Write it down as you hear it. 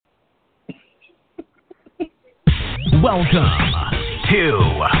Welcome to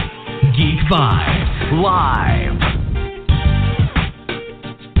Geek Vibes Live.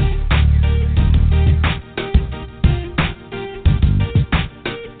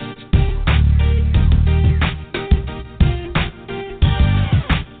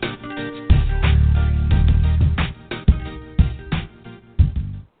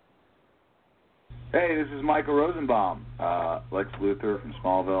 Hey, this is Michael Rosenbaum, Lex Luthor from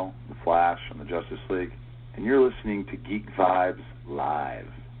Smallville, The Flash, and the Justice League, and you're listening to Geek Vibes Live.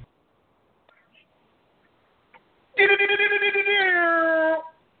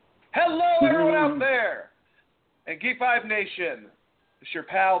 Hello, everyone out there, and Geek Vibe Nation. It's your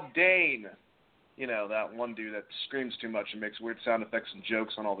pal Dane. You know, that one dude that screams too much and makes weird sound effects and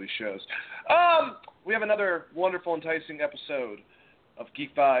jokes on all these shows. We have another wonderful, enticing episode of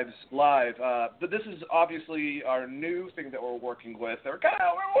Geek Vibes Live. But this is obviously our new thing that we're working with, or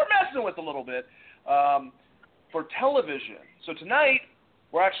we're messing with a little bit, for television. So tonight,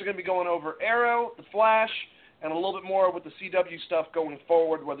 we're actually going to be going over Arrow, The Flash, and a little bit more with the CW stuff going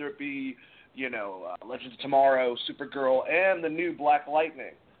forward, whether it be, Legends of Tomorrow, Supergirl, and the new Black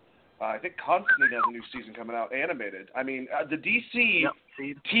Lightning. I think Constantine has a new season coming out, animated. I mean, the DC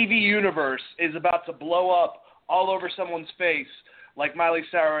TV universe is about to blow up all over someone's face, like Miley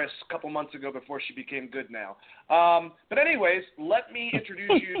Cyrus a couple months ago before she became good now. But anyways, let me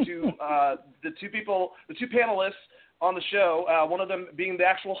introduce you to the two panelists on the show, one of them being the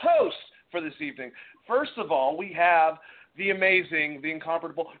actual host for this evening. First of all, we have the amazing, the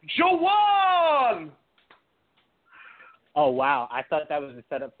incomparable Joanne! Oh, wow. I thought that was a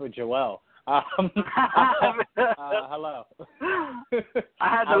setup for Joelle. Hello. I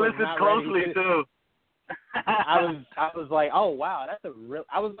had to listen closely, too. I was like, oh, wow, that's a real...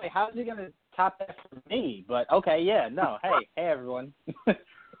 I was like, how's he going to top that for me? But, okay, yeah, no. Hey, everyone. And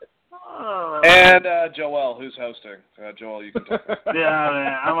Joelle, who's hosting. Joelle, you can talk. Yeah,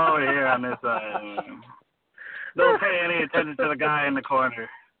 man, I'm over here on this side. Don't pay any attention to the guy in the corner.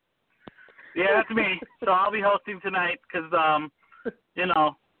 Yeah, that's me. So I'll be hosting tonight because,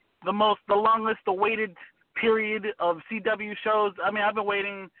 the longest awaited period of CW shows. I mean, I've been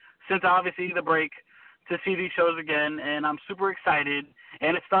waiting since obviously the break to see these shows again, and I'm super excited.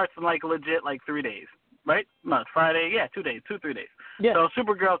 And it starts in legit 3 days, right? No, it's Friday. Yeah, 3 days. Yeah. So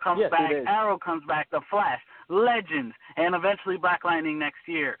Supergirl comes back, Arrow comes back, The Flash, Legends, and eventually Black Lightning next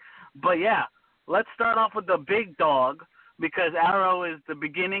year. But yeah, let's start off with the big dog because Arrow is the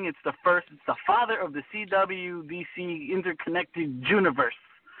beginning. It's the first. It's the father of the CW DC interconnected universe.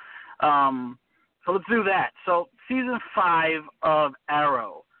 So let's do that. So season 5 of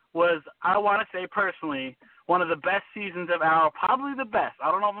Arrow was, I want to say personally, one of the best seasons of Arrow, probably the best. I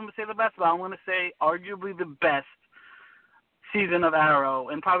don't know if I'm going to say the best, but I'm going to say arguably the best season of Arrow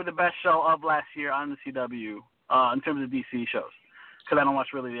and probably the best show of last year on the CW in terms of DC shows because I don't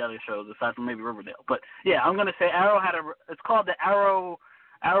watch really the other shows aside from maybe Riverdale. But, yeah, I'm going to say Arrow it's called the Arrow,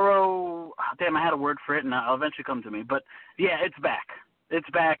 damn, I had a word for it and it'll eventually come to me. But, yeah, it's back. It's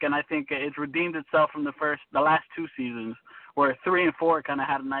back, and I think it's redeemed itself from the last 2 seasons where 3 and 4 kind of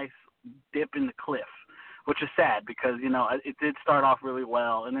had a nice dip in the cliff, which is sad because, it did start off really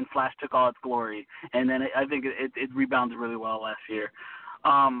well, and then Flash took all its glory, and then I think it rebounded really well last year.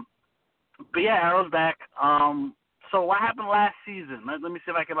 But, yeah, Arrow's back. So what happened last season? Let me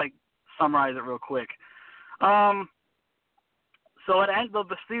see if I can, summarize it real quick. So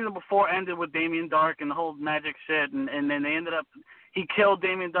the season before ended with Damien Dark and the whole magic shit, and then they ended up – he killed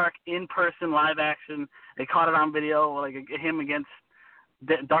Damien Dark in person, live action. They caught it on video, him against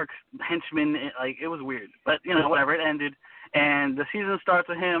Dark's henchmen. It was weird. But, whatever, it ended. And the season starts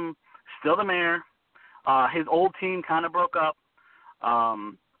with him, still the mayor. His old team kind of broke up.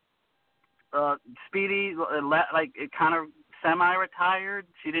 Speedy, it kind of semi-retired.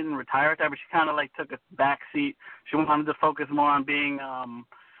 She didn't retire, but she kind of, took a back seat. She wanted to focus more on being,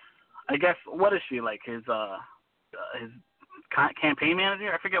 I guess, what is she, his campaign manager?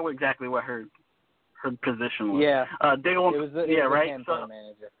 I forget exactly what her position was. Yeah. Diggle. It was the campaign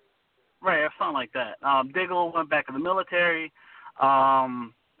manager. Right, something like that. Diggle went back to the military,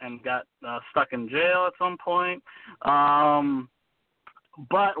 and got stuck in jail at some point.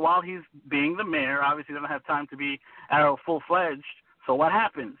 But while he's being the mayor, obviously he doesn't have time to be Arrow full-fledged. So what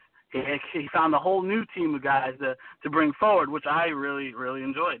happens? He found a whole new team of guys to bring forward, which I really, really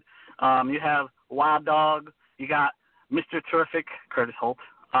enjoyed. You have Wild Dog. You got Mr. Terrific, Curtis Holt.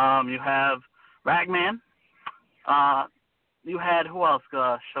 You have Ragman. You had, who else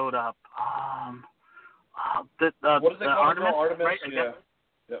showed up? What is it called? Artemis, right? Yeah.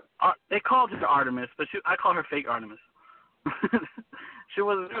 Yep. They called her Artemis, but I call her fake Artemis. she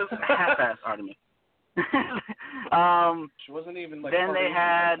was half-assed Artemis. She wasn't even like. Then they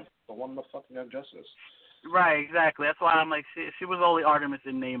had the one the fucking Young Justice. Right, exactly. That's why I'm like, she was only Artemis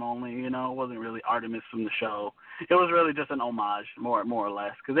in name only. You know, it wasn't really Artemis from the show. It was really just an homage, more or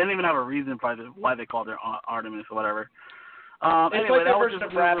less, because they didn't even have a reason for why they called her Artemis or whatever. It's anyway, like that the was version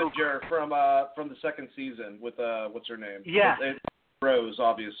of just Ravager from the second season with what's her name? Yeah. Rose,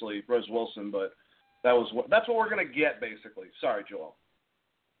 obviously, Rose Wilson, but that's what we're gonna get basically. Sorry, Joel.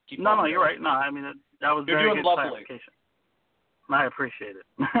 No, you're right. No, I mean that was You're very doing good lovely. clarification. I appreciate it.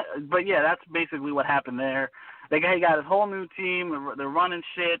 But yeah, that's basically what happened there. He got his whole new team. They're running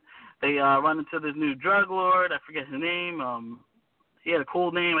shit. They run into this new drug lord. I forget his name. He had a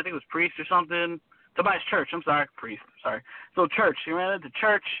cool name. I think it was Priest or something. Tobias Church. I'm sorry, Priest. Sorry. So Church. He ran into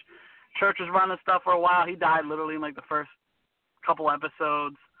Church. Church was running stuff for a while. He died literally in like the first couple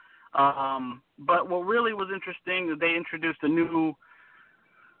episodes. But what really was interesting is they introduced a new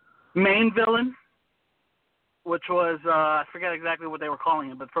main villain, which was, I forget exactly what they were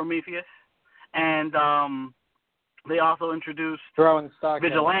calling him, but Prometheus. And they also introduced Throwing Star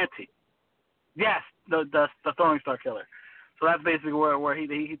Vigilante. Killer. Yes, the Throwing Star Killer. So that's basically where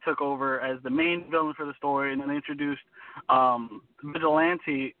he took over as the main villain for the story, and then they introduced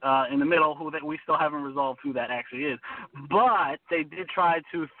Vigilante in the middle, who that we still haven't resolved who that actually is. But they did try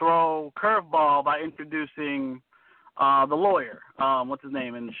to throw curveball by introducing the lawyer. What's his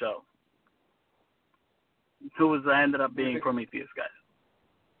name in the show? Who ended up being Prometheus, guys.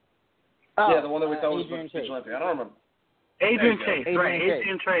 Oh, yeah, the one that we thought was Vigilante. I don't remember. Adrian Chase, right? Chase.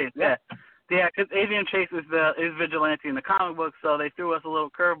 Adrian Chase, yeah. Yeah, because Adrian Chase is Vigilante in the comic book, so they threw us a little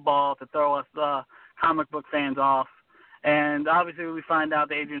curveball to throw us comic book fans off. And obviously we find out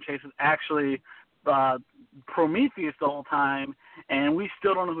that Adrian Chase was actually Prometheus the whole time, and we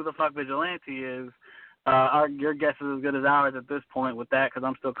still don't know who the fuck Vigilante is. Your guess is as good as ours at this point with that, because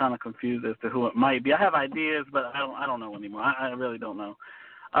I'm still kind of confused as to who it might be. I have ideas, but I don't know anymore. I really don't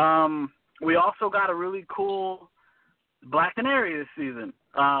know. We also got a really cool Black Canary this season.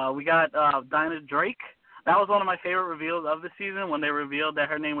 We got Dinah Drake. That was one of my favorite reveals of the season, when they revealed that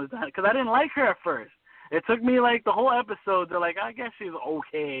her name was Dinah, because I didn't like her at first. It took me like the whole episode to like, I guess she's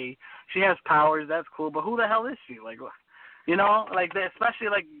okay. She has powers, that's cool, but who the hell is she? Like, you know, like especially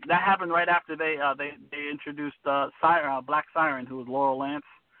like that happened right after they introduced Black Siren, who was Laurel Lance,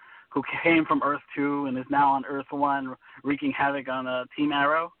 who came from Earth 2 and is now on Earth 1, wreaking havoc on Team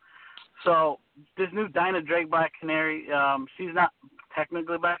Arrow. So this new Dinah Drake Black Canary, she's not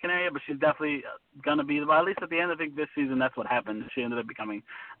technically Black Canary, but she's definitely gonna be. But at least at the end, I think this season, that's what happened. She ended up becoming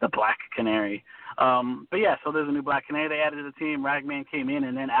the Black Canary. But yeah, so there's a new Black Canary. They added to the team. Ragman came in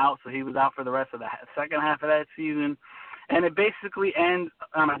and then out, so he was out for the rest of the second half of that season. And it basically ends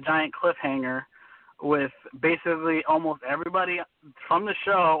on a giant cliffhanger with basically almost everybody from the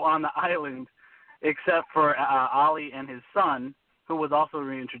show on the island, except for Ollie and his son, who was also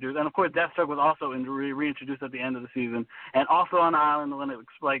reintroduced. And, of course, Deathstroke was also reintroduced at the end of the season, and also on the island when it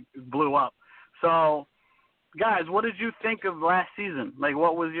blew up. So, guys, what did you think of last season? Like,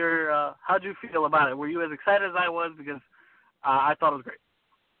 what was your how did you feel about it? Were you as excited as I was? Because I thought it was great.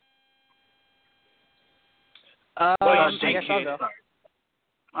 Well, I guess I'll go.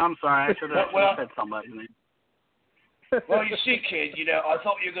 I'm sorry. I should have said somebody's name. Well, you see, kid, I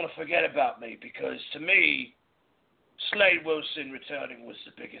thought you were going to forget about me, because to me, Slade Wilson returning was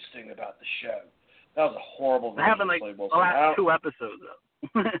the biggest thing about the show. That was a horrible version It happened of like Slade the Wilson. last 2 episodes,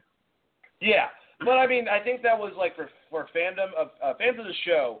 though. Yeah, but I mean, I think that was like for fans of the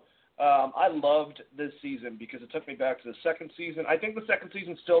show. I loved this season because it took me back to the second season. I think the second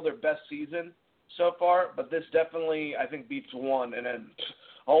season's still their best season so far, but this definitely, I think, beats 1, and then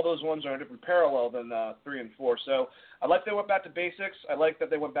all those ones are in a different parallel than 3 and 4. So I like they went back to basics. I like that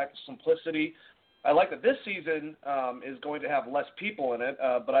they went back to simplicity. I like that this season is going to have less people in it,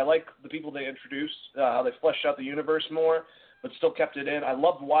 but I like the people they introduced, how they fleshed out the universe more, but still kept it in. I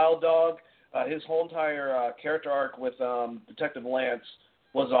loved Wild Dog. His whole entire character arc with Detective Lance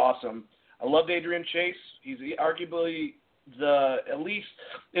was awesome. I loved Adrian Chase. He's arguably at least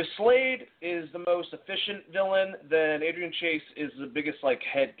if Slade is the most efficient villain, then Adrian Chase is the biggest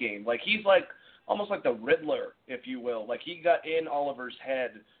head game. He's almost like the Riddler, if you will. He got in Oliver's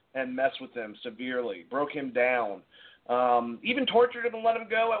head and messed with him severely, broke him down, even tortured him and let him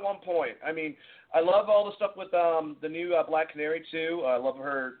go at one point. I mean, I love all the stuff with the new Black Canary too. I love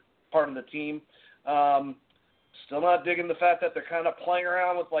her part of the team. Still not digging the fact that they're kind of playing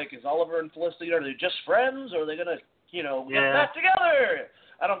around with is Oliver and Felicity, are they just friends, or are they gonna get back together?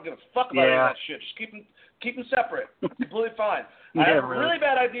 I don't give a fuck about any of that shit. Just keep them separate. Completely fine. I have a really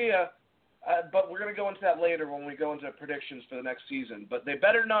bad idea but we're going to go into that later when we go into predictions for the next season. But they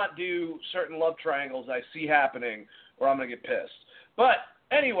better not do certain love triangles I see happening, or I'm going to get pissed. But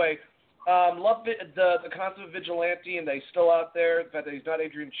anyway, love the concept of Vigilante, and that he's still out there. The fact that he's not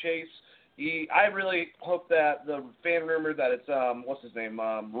Adrian Chase. I really hope that the fan rumor that it's what's his name,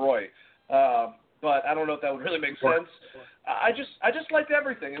 Roy. But I don't know if that would really make sense. I just liked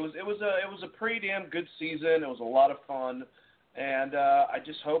everything. It was a pretty damn good season. It was a lot of fun, and I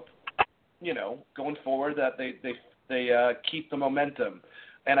just hope, going forward that they keep the momentum.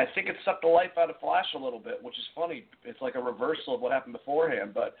 And I think it sucked the life out of Flash a little bit, which is funny. It's like a reversal of what happened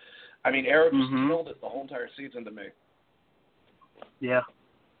beforehand. But I mean, Arrow just killed it the whole entire season to me. Yeah,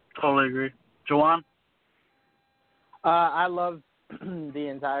 totally agree. Juwan? I love the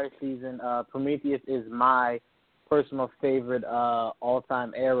entire season. Prometheus is my personal favorite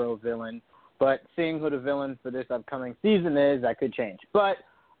all-time Arrow villain. But seeing who the villain for this upcoming season is, that could change. But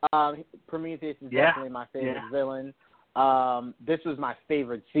Prometheus is definitely my favorite villain. This was my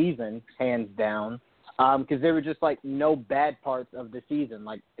favorite season, hands down, because there were just like no bad parts of the season,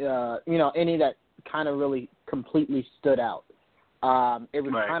 like any that kind of really completely stood out. It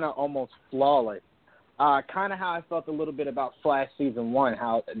was kind of almost flawless. Kind of how I felt a little bit about Flash season 1,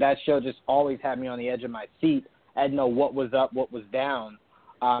 how that show just always had me on the edge of my seat. I didn't know what was up, what was down.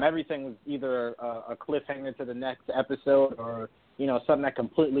 Everything was either a cliffhanger to the next episode or something that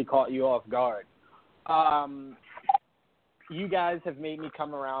completely caught you off guard. You guys have made me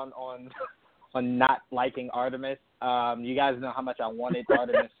come around on not liking Artemis. You guys know how much I wanted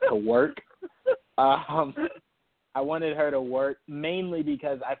Artemis to work. I wanted her to work mainly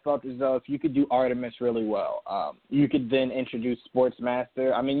because I felt as though if you could do Artemis really well, you could then introduce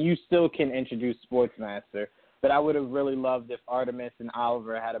Sportsmaster. I mean, you still can introduce Sportsmaster, but I would have really loved if Artemis and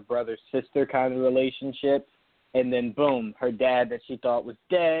Oliver had a brother-sister kind of relationship. And then, boom, her dad that she thought was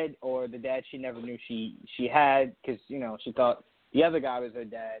dead, or the dad she never knew she had because, she thought the other guy was her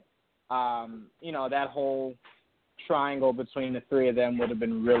dad. That whole triangle between the three of them would have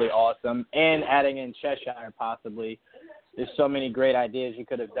been really awesome. And adding in Cheshire, possibly. There's so many great ideas you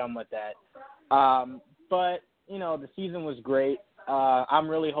could have done with that. But, the season was great. I'm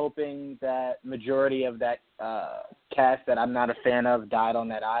really hoping that majority of that cast that I'm not a fan of died on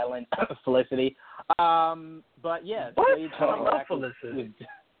that island, Felicity. But yeah, I love Felicity.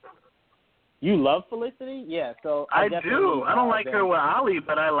 You love Felicity? Yeah. So I do. I don't like her with Ollie,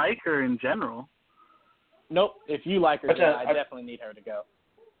 but I like her in general. Nope. If you like her, I definitely need her to go.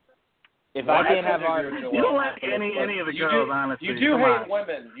 If I can't have her, you don't like any of the girls, honestly. You do hate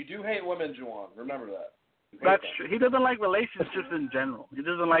women. You do hate women, Juwan. Remember that. That's true. He doesn't like relationships in general. He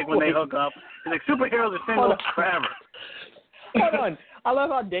doesn't like when they hook up. He's like, superheroes are single forever. Hold on. I love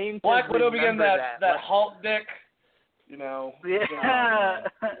how Dane Black Widow began that Hulk dick, Yeah.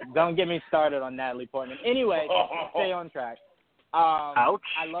 Don't get me started on Natalie Portman. Anyway, stay on track. Ouch.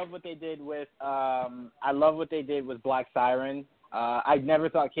 I love what they did with Black Siren. I never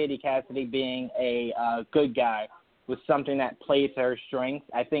thought Katie Cassidy being a good guy was something that plays to her strengths.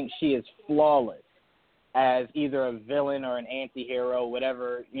 I think she is flawless as either a villain or an anti-hero,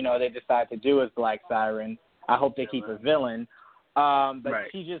 whatever, they decide to do as Black Siren. I hope they keep her villain. But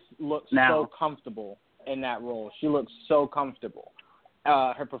she just looks so comfortable in that role. She looks so comfortable.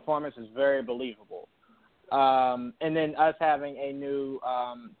 Her performance is very believable. And then us having a new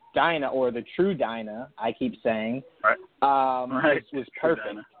Dinah, or the true Dinah, I keep saying, was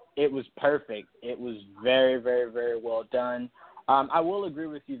perfect. It was perfect. It was very, very, very well done. I will agree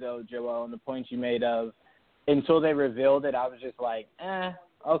with you, though, Joel, on the point you made of until they revealed it, I was just like,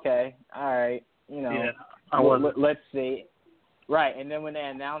 okay, all right, let's see. Right, and then when they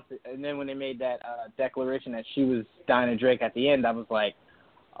announced it, and then when they made that declaration that she was Dinah Drake at the end, I was like,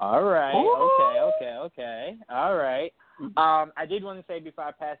 all right, okay, all right. I did want to say before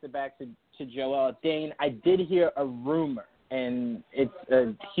I pass it back to Joel, Dane, I did hear a rumor, and it's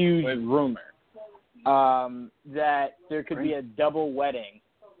a huge rumor, that there could be a double wedding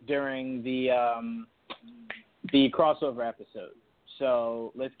during the crossover episode.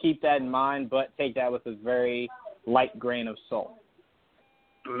 So let's keep that in mind, but take that with a very light grain of salt.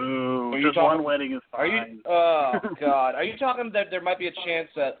 Ooh, just one wedding is fine. Oh, God. Are you talking that there might be a chance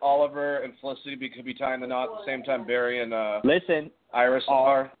that Oliver and Felicity could be tying the knot at the same time Barry and Listen, Iris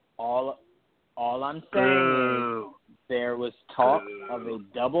are? All I'm saying is there was talk of a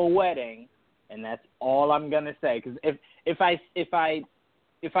double wedding, and that's all I'm going to say. Because if I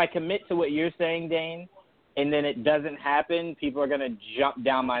commit to what you're saying, Dane, and then it doesn't happen, people are going to jump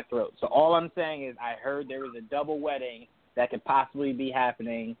down my throat. So all I'm saying is I heard there was a double wedding that could possibly be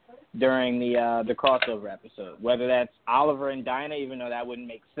happening during the crossover episode. Whether that's Oliver and Dinah, even though that wouldn't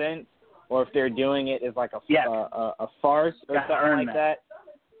make sense, or if they're doing it as like a farce or Gotta something earn like that.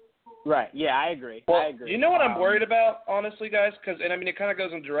 Right. Yeah, I agree. Well, I agree. You know what I'm worried about, honestly, guys? And I mean, it kind of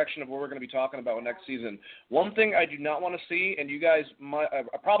goes in the direction of what we're going to be talking about next season. One thing I do not want to see, and you guys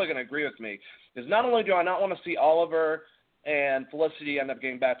are probably going to agree with me, is not only do I not want to see Oliver and Felicity end up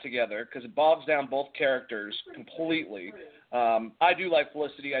getting back together, because it bogs down both characters completely. I do like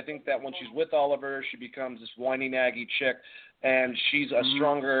Felicity. I think that when she's with Oliver, she becomes this whiny, naggy chick, and she's a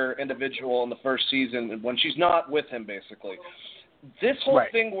stronger individual in the first season when she's not with him, basically. This whole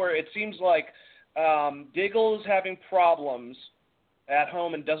thing where it seems like Diggle is having problems at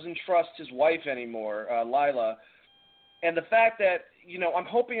home and doesn't trust his wife anymore, Lila, and the fact that, I'm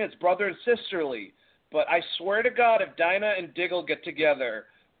hoping it's brother and sisterly, but I swear to God, if Dinah and Diggle get together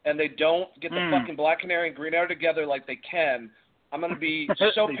and they don't get the fucking Black Canary and Green Arrow together like they can, I'm going to be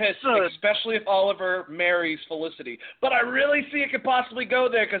so pissed, especially if Oliver marries Felicity. But I really see it could possibly go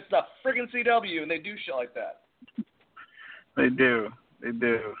there because it's a friggin' CW, and they do shit like that. They do.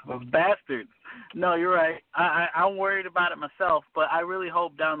 Those bastards. No, you're right. I'm worried about it myself, but I really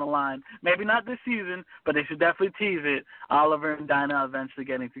hope down the line, maybe not this season, but they should definitely tease it, Oliver and Dinah eventually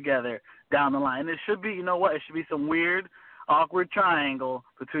getting together down the line. It should be, you know what, it should be some weird, awkward triangle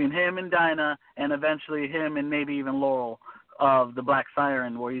between him and Dinah and eventually him and maybe even Laurel of the Black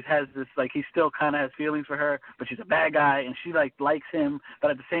Siren, where he has this, like, he still kind of has feelings for her, but she's a bad guy, and she, likes him, but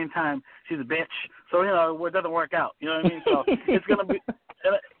at the same time, she's a bitch. So, it doesn't work out. You know what I mean? So it's going to be,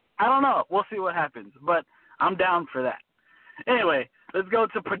 I don't know. We'll see what happens, but I'm down for that. Anyway, let's go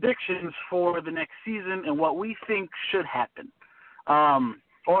to predictions for the next season and what we think should happen,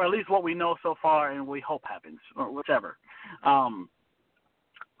 or at least what we know so far and we hope happens, or whichever.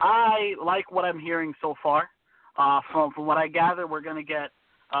 I like what I'm hearing so far. From what I gather, we're going to get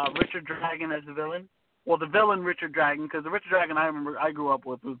Richard Dragon as the villain. Well, the villain Richard Dragon, because the Richard Dragon I grew up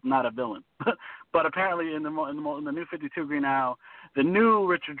with was not a villain. But apparently in the new 52 Green Arrow, the new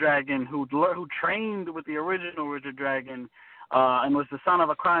Richard Dragon who trained with the original Richard Dragon and was the son of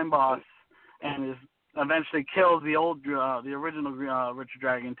a crime boss and eventually kills the original Richard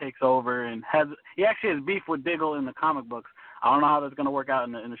Dragon, takes over, and he actually has beef with Diggle in the comic books. I don't know how that's going to work out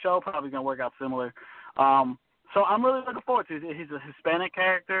in the show. Probably going to work out similar. So I'm really looking forward to it. He's a Hispanic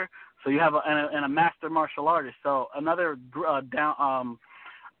character, so you have a master martial artist. So another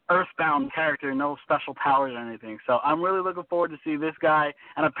earthbound character, no special powers or anything. So I'm really looking forward to see this guy.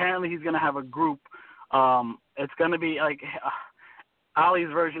 And apparently he's going to have a group. It's going to be like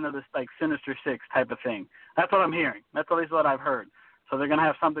Ollie's version of this like Sinister Six type of thing. That's what I'm hearing. That's at least what I've heard. So they're going to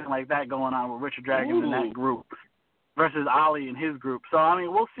have something like that going on with Richard Dragon in that group versus Ollie and his group. So, I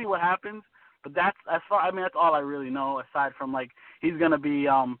mean, we'll see what happens. But that's all I really know, aside from, like, he's going to be,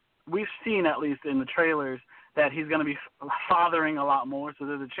 we've seen at least in the trailers that he's going to be fathering a lot more. So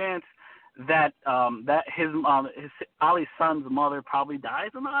there's a chance that his Ollie's son's mother probably dies.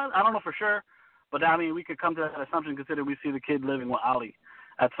 I don't know for sure. But, I mean, we could come to that assumption considering we see the kid living with Ollie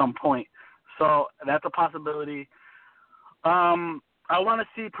at some point. So that's a possibility. I want to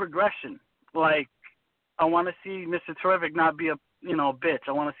see progression. Like, I want to see Mr. Terrific not be a bitch.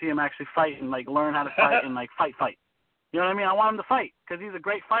 I want to see him actually fight and, like, learn how to fight and, like, fight. You know what I mean? I want him to fight because he's a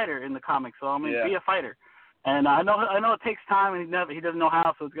great fighter in the comics. So, I mean, be a fighter. And I know it takes time, and he doesn't know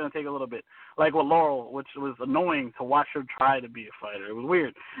how, so it's going to take a little bit. Like with Laurel, which was annoying to watch her try to be a fighter. It was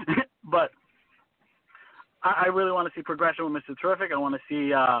weird. But I really want to see progression with Mr. Terrific. I want to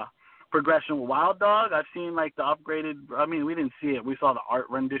see progression with Wild Dog. I've seen, like, the upgraded – I mean, we didn't see it. We saw the art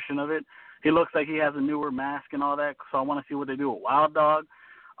rendition of it. He looks like he has a newer mask and all that, so I want to see what they do with Wild Dog.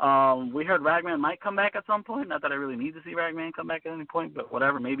 We heard Ragman might come back at some point. Not that I really need to see Ragman come back at any point, but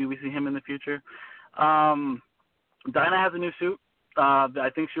whatever. Maybe we see him in the future. Dinah has a new suit.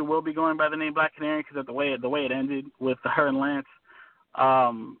 I think she will be going by the name Black Canary because of the way it ended with her and Lance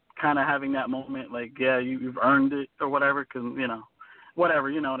kind of having that moment, like, yeah, you've earned it or whatever, because, whatever,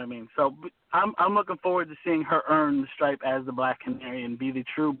 you know what I mean. So I'm looking forward to seeing her earn the stripe as the Black Canary and be the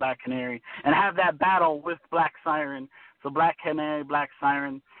true Black Canary and have that battle with Black Siren. So Black Canary, Black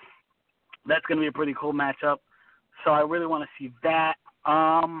Siren, that's going to be a pretty cool matchup. So I really want to see that.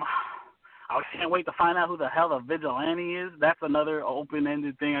 I can't wait to find out who the hell the Vigilante is. That's another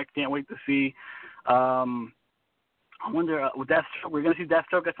open-ended thing I can't wait to see. I wonder, with Deathstroke, we're going to see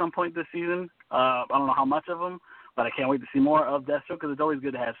Deathstroke at some point this season. I don't know how much of him, but I can't wait to see more of Deathstroke because it's always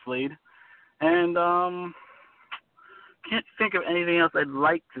good to have Slade. And can't think of anything else I'd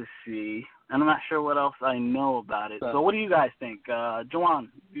like to see, and I'm not sure what else I know about it. So what do you guys think?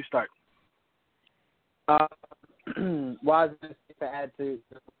 Juwan, you start. Well, I was going to add to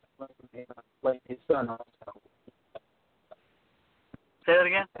his son also. Say that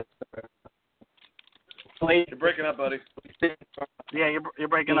again? Slade. You're breaking up, buddy. Yeah, you're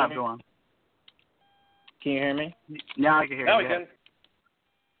breaking up, Juwan. Can you hear me? Now I can hear Now you. we can.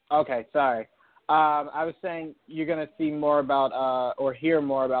 Okay, sorry. I was saying you're going to see more about or hear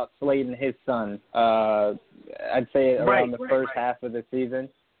more about Slade and his son. I'd say around the first half of the season.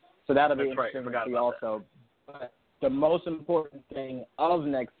 So that'll be interesting to see also. But the most important thing of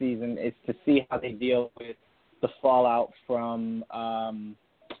next season is to see how they deal with the fallout from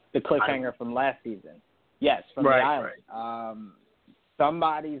the cliffhanger from last season. Yes, from the island. Right.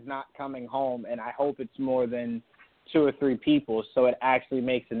 Somebody's not coming home, and I hope it's more than 2 or 3 people, so it actually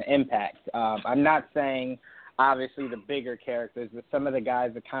makes an impact. I'm not saying, obviously, the bigger characters, but some of the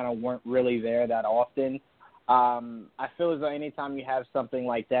guys that kind of weren't really there that often. I feel as though anytime you have something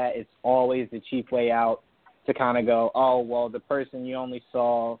like that, it's always the cheap way out to kind of go, oh, well, the person you only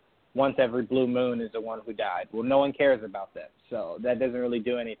saw once every blue moon is the one who died. Well, no one cares about that, so that doesn't really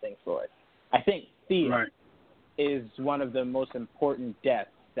do anything for it. I think Thea is one of the most important deaths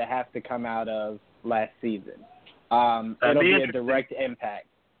that have to come out of last season. It'll be a direct impact.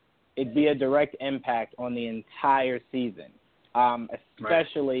 It'd be a direct impact on the entire season,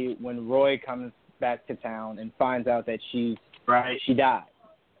 especially when Roy comes back to town and finds out that she died.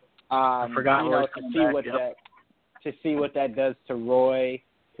 I forgot to see what that does to Roy,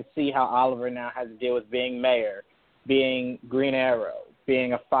 to see how Oliver now has to deal with being mayor, being Green Arrow,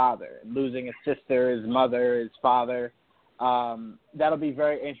 being a father, losing his sister, his mother, his father. That'll be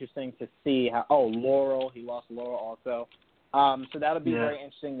very interesting to see how. Oh, Laurel, he lost Laurel also. So that'll be very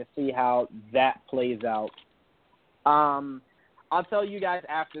interesting to see how that plays out. I'll tell you guys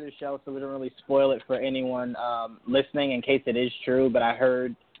after the show, so we don't really spoil it for anyone listening in case it is true. But I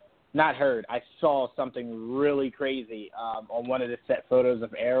saw something really crazy on one of the set photos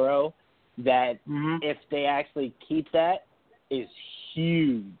of Arrow that if they actually keep that is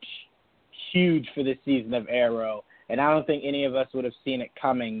huge for this season of Arrow. And I don't think any of us would have seen it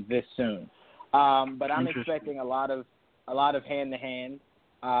coming this soon. But I'm expecting a lot of hand-to-hand.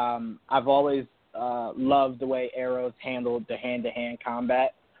 I've always loved the way Arrow's handled the hand-to-hand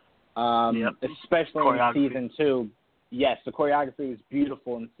combat, especially in Season 2. Yes, the choreography was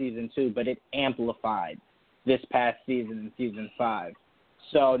beautiful in Season 2, but it amplified this past season in Season 5.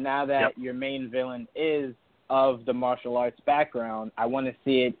 So now that your main villain is of the martial arts background, I want to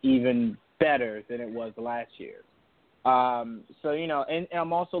see it even better than it was last year. So, and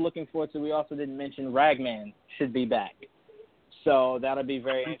I'm also looking forward to, we also didn't mention Ragman should be back. So that'll be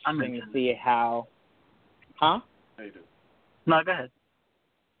very interesting to see how. Huh? No, go ahead.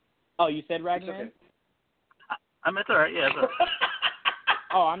 Oh, you said Ragman? Okay. I meant all right. Yeah. It's all right.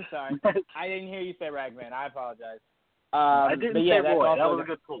 Oh, I'm sorry. I didn't hear you say Ragman. I apologize. I didn't say Roy. That was a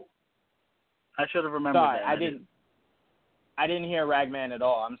good pull. I should have remembered that. I didn't hear Ragman at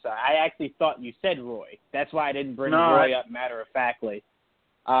all. I'm sorry. I actually thought you said Roy. That's why I didn't bring Roy up matter-of-factly.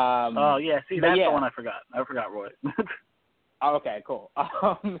 See, that's the one I forgot. I forgot Roy. Okay, cool.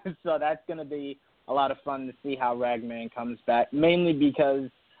 So that's going to be a lot of fun to see how Ragman comes back, mainly because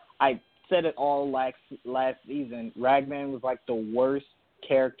I said it all last season. Ragman was like the worst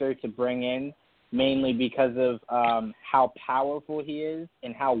character to bring in, mainly because of how powerful he is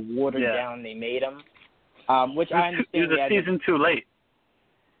and how watered down they made him. Which I understand. He was a season too late.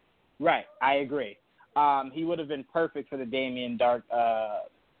 Right, I agree. He would have been perfect for the Damien Dark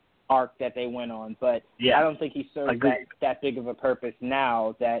arc that they went on, but I don't think he serves that big of a purpose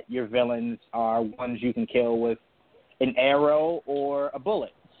now that your villains are ones you can kill with an arrow or a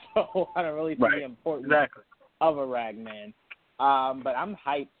bullet. So I don't really see the importance of a Ragman. But I'm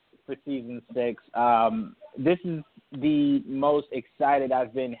hyped for Season 6. This is the most excited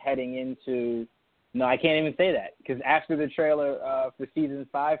I've been heading into. No, I can't even say that because after the trailer for Season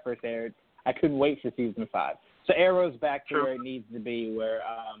 5 first aired, I couldn't wait for Season 5. So Arrow's back to where it needs to be, where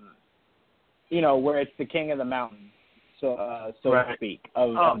where it's the king of the mountain, so to speak,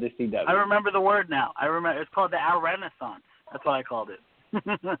 of the CW. I remember the word now. I remember it's called the Arrow Renaissance. That's what I called it.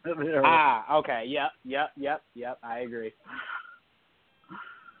 Okay. Yep. I agree.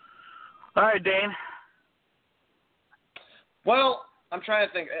 All right, Dane. Well, I'm trying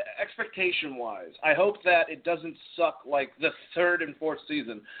to think, expectation-wise, I hope that it doesn't suck like the 3rd and 4th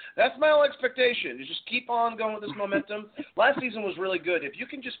season. That's my whole expectation, is just keep on going with this momentum. Last season was really good. If you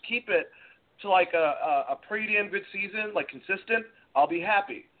can just keep it to like a pretty damn good season, like consistent, I'll be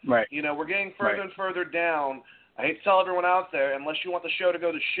happy. Right. We're getting further and further down. I hate to tell everyone out there, unless you want the show to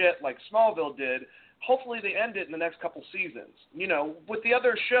go to shit like Smallville did, hopefully they end it in the next couple seasons. With the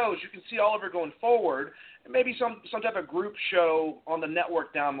other shows, you can see Oliver going forward, and maybe some type of group show on the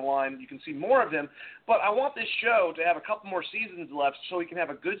network down the line. You can see more of him. But I want this show to have a couple more seasons left so we can have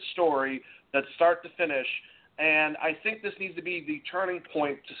a good story that's start to finish. And I think this needs to be the turning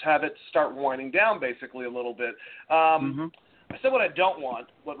point to have it start winding down basically a little bit. I said what I don't want,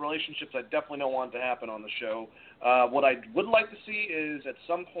 what relationships I definitely don't want to happen on the show. What I would like to see is at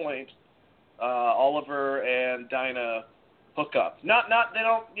some point Oliver and Dinah hook up. Not they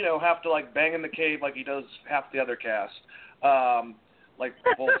don't have to like bang in the cave like he does half the other cast. Like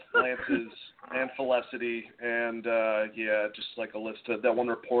both Lance's and Felicity and just like Alyssa, that one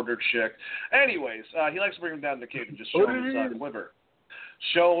reporter chick. Anyways, he likes to bring him down to the cave and just show him his quiver.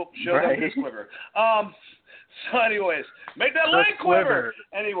 Show them his quiver. So anyways, make that leg quiver.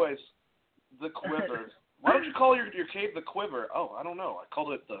 Anyways, the quiver. Why don't you call your cave the quiver? Oh, I don't know. I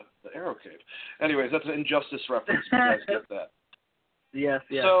called it the Arrow Cave. Anyways, that's an Injustice reference. You guys get that? Yes.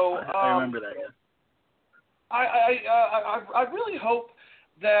 So I remember that. Yeah. I really hope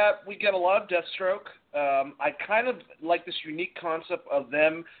that we get a lot of Deathstroke. I kind of like this unique concept of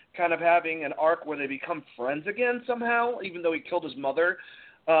them kind of having an arc where they become friends again somehow, even though he killed his mother.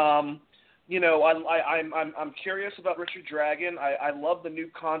 I'm curious about Richard Dragon. I love the new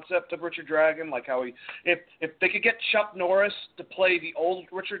concept of Richard Dragon, like how if they could get Chuck Norris to play the old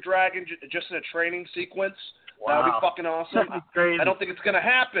Richard Dragon just in a training sequence, that would be fucking awesome. I don't think it's going to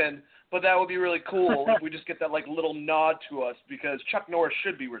happen, but that would be really cool if we just get that like little nod to us, because Chuck Norris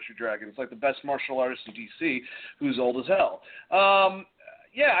should be Richard Dragon. It's like the best martial artist in DC who's old as hell. I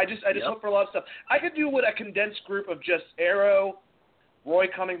just hope for a lot of stuff. I could do with a condensed group of just Arrow, Roy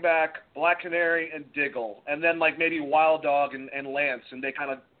coming back, Black Canary, and Diggle, and then like maybe Wild Dog and Lance, and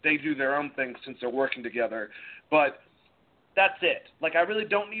they do their own thing since they're working together. But that's it. Like, I really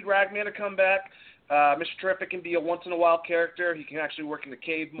don't need Ragman to come back. Mr. Terrific can be a once-in-a-while character. He can actually work in the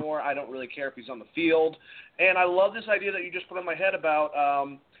cave more. I don't really care if he's on the field. And I love this idea that you just put in my head about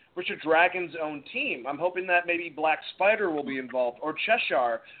Richard Dragon's own team. I'm hoping that maybe Black Spider will be involved, or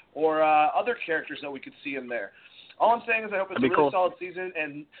Cheshire, or other characters that we could see in there. All I'm saying is I hope it's a really solid season,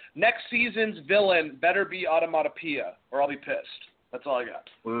 and next season's villain better be Automatopoeia, or I'll be pissed. That's all I got.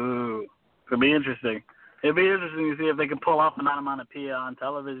 Ooh, could be interesting. It'd be interesting to see if they can pull off an Automatopoeia on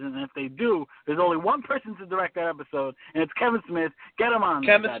television, and if they do, there's only one person to direct that episode, and it's Kevin Smith. Get him on.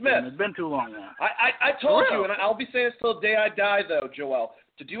 Kevin Smith. It's been too long now. I told you, and I'll be saying this till the day I die, though, Joel.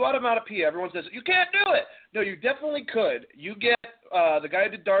 To do Automatopoeia, everyone says, you can't do it. No, you definitely could. You get the guy who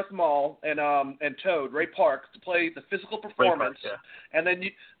did Darth Maul and Toad, Ray Park, to play the physical performance, and then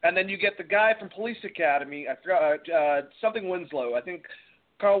you get the guy from Police Academy. I forgot something Winslow. I think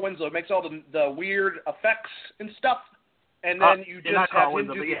Carl Winslow makes all the weird effects and stuff, and then you just have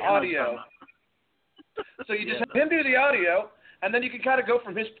him do the audio. So you just have him do the audio, and then you can kind of go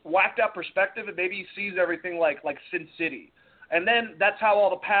from his whacked out perspective, and maybe he sees everything like Sin City. And then that's how all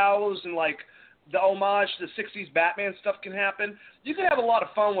the POWs and, like, the homage to the 60s Batman stuff can happen. You can have a lot of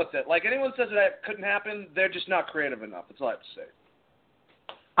fun with it. Like, anyone says that couldn't happen, they're just not creative enough. That's all I have to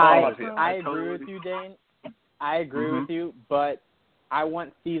say. I agree with you, Dane. I agree with you, but I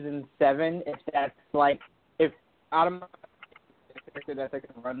want season 7, if that's, like, if Automata character that they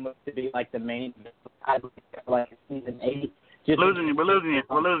can run with to be, like, the main, I'd like season 8. We're losing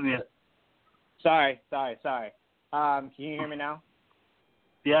you. Sorry. Can you hear me now?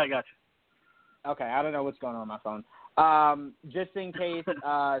 Yeah, I got you. Okay, I don't know what's going on with my phone. Just in case,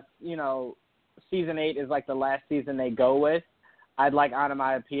 season 8 is like the last season they go with, I'd like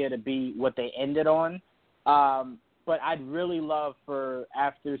Onomatopoeia to be what they ended on. But I'd really love for,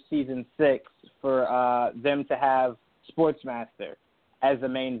 after season 6, for them to have Sportsmaster as the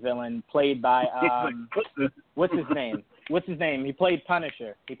main villain, played by, what's his name? He played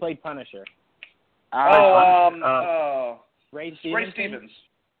Punisher. Ray Stevens.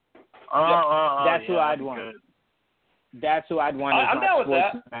 That's who I'd want. Good. That's who I'd want. I'm down with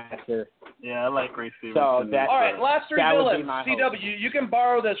that. Yeah, I like Ray Stevens. So all right, last 3 villains. CW, you can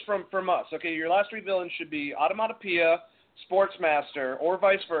borrow this from us. Okay, your last 3 villains should be Automatopoeia, Sportsmaster, or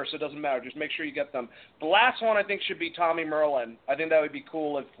vice versa. It doesn't matter. Just make sure you get them. The last one I think should be Tommy Merlin. I think that would be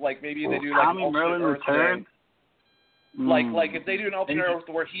cool if, like, maybe they do like Tommy an Merlin Earth return. Thing. Like if they do an alternate Earth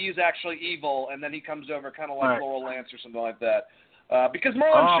where he's actually evil and then he comes over kind of like Laurel Lance or something like that. Because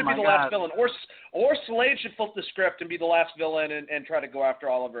Merlin should be the last villain, or Slade should flip the script and be the last villain and try to go after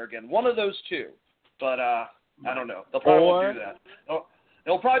Oliver again. One of those two. But I don't know. They'll probably won't do that.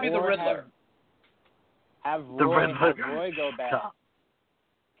 It'll probably be the Riddler. Have Roy go back.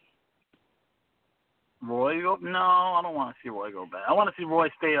 Roy go? No, I don't want to see Roy go back. I want to see Roy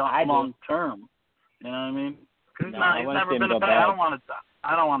stay on long term. You know what I mean? He's never been a bad. I don't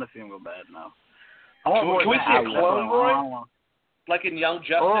want to see him go bad. No. Can we see a clone Roy? Like in Young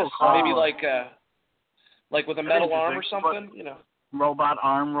Justice, maybe like with a metal arm or something, Robot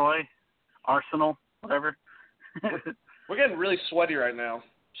arm Roy. Arsenal, whatever. We're getting really sweaty right now.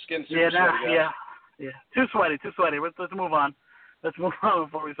 Just getting super sweaty, guys. Yeah. Too sweaty. Let's move on. Let's move on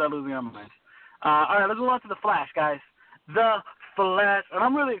before we start losing our minds. All right, let's move on to the Flash, guys. The Flash, and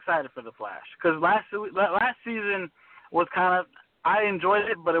I'm really excited for the Flash because last season was kind of, I enjoyed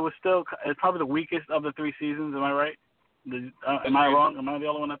it, but it's probably the weakest of the 3 seasons. Am I right? Am I wrong? Am I the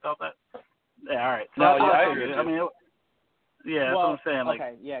only one that felt that? Yeah. All right. So I agree. I mean, that's what I'm saying. Like,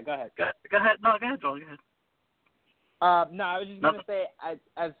 okay, yeah, go ahead. Go ahead. No, go ahead, Joel. Go ahead. No, I was just gonna say,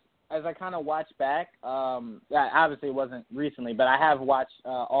 as I kind of watched back, obviously it wasn't recently, but I have watched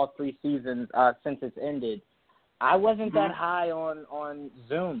all 3 seasons since it's ended. I wasn't that high on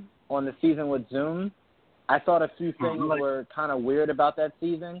Zoom, on the season with Zoom. I thought a few things were kind of weird about that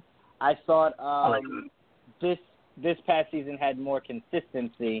season. I thought this past season had more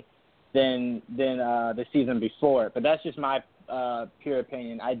consistency than the season before, but that's just my pure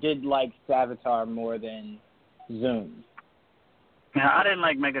opinion. I did like Savitar more than Zoom. Yeah, I didn't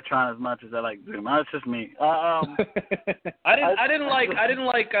like Megatron as much as I like Zoom. That's just me. I didn't like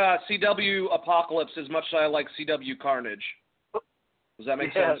CW Apocalypse as much as I like CW Carnage. Does that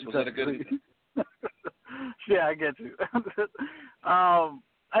make sense? Was that a good? Yeah, I get you.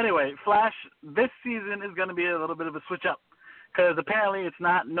 Anyway, Flash this season is going to be a little bit of a switch up because apparently it's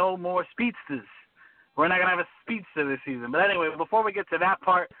no more speedsters. We're not going to have a speedster this season. But anyway, before we get to that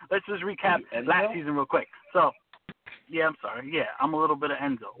part, let's just recap last season real quick. So, yeah, I'm sorry. Yeah, I'm a little bit of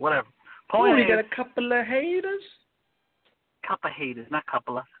Enzo. Whatever. Point is, got a couple of haters? Couple of haters, not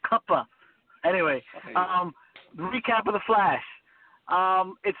couple of. Couple. Anyway, recap of the Flash.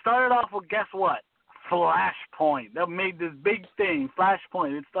 It started off with, guess what? Flashpoint. They made this big thing,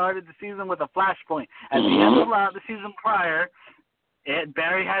 Flashpoint. It started the season with a Flashpoint. At the end of the season prior,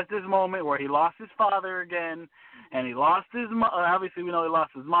 Barry has this moment where he lost his father again, and he lost his mother. Obviously, we know he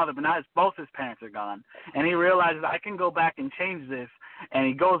lost his mother, but now both his parents are gone. And he realizes, I can go back and change this. And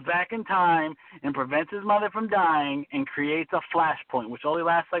he goes back in time and prevents his mother from dying and creates a Flashpoint, which only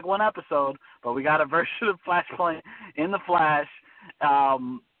lasts like 1 episode, but we got a version of Flashpoint in the Flash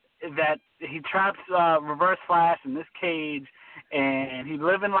that he traps Reverse Flash in this cage, and he's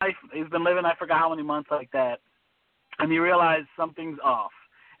been living, I forgot how many months like that, and he realizes something's off.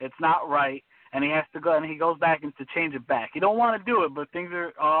 It's not right, and he has to go, and he goes back and to change it back. He don't want to do it, but things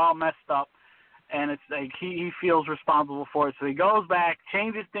are all messed up, and it's like he feels responsible for it. So he goes back,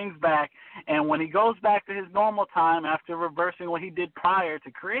 changes things back, and when he goes back to his normal time after reversing what he did prior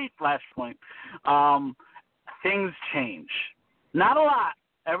to create Flashpoint, things change. Not a lot.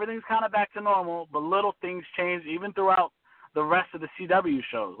 Everything's kind of back to normal, but little things change even throughout the rest of the CW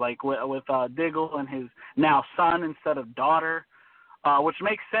shows, like with Diggle and his now son instead of daughter, which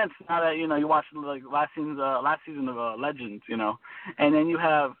makes sense now that you watch like last season of Legends, and then you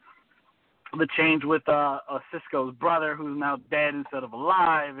have the change with Cisco's brother who's now dead instead of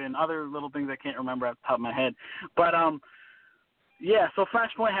alive, and other little things I can't remember off the top of my head, but yeah. So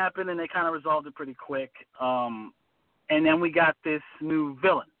Flashpoint happened and they kind of resolved it pretty quick. And then we got this new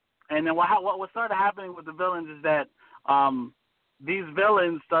villain. And then what started happening with the villains is that these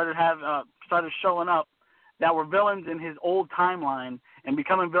villains started showing up that were villains in his old timeline and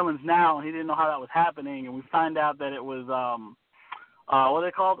becoming villains now, and he didn't know how that was happening. And we find out that it was, what are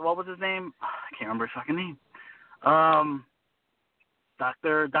they called? What was his name? I can't remember his fucking name.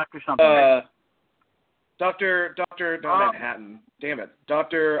 Dr. something. Dr. Manhattan. Damn it.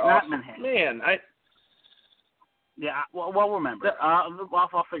 Dr. Not Manhattan. Man, Yeah, we'll remember.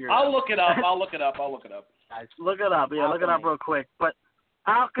 I'll figure it out. I'll look it up. Guys, look it up. Yeah, look it up real quick. But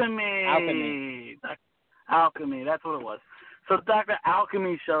Alchemy. Alchemy, that's what it was. So Dr.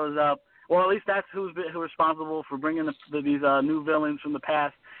 Alchemy shows up. Well, at least that's who's responsible for bringing these new villains from the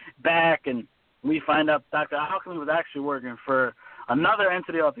past back. And we find out Dr. Alchemy was actually working for another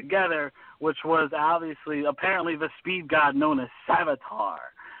entity altogether, which was apparently the speed god known as Savitar.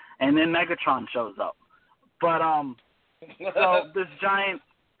 And then Megatron shows up. But so this giant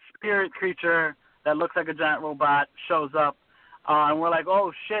spirit creature that looks like a giant robot shows up, and we're like,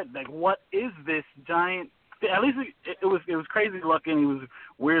 oh shit! Like, what is this giant? At least it was crazy looking. He was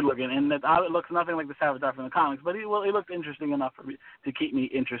weird looking, and it looks nothing like the Savitar from the comics. But he looked interesting enough to keep me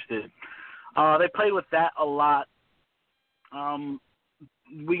interested. They played with that a lot.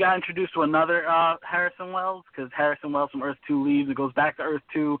 We got introduced to another Harrison Wells, because Harrison Wells from Earth 2 leaves and goes back to Earth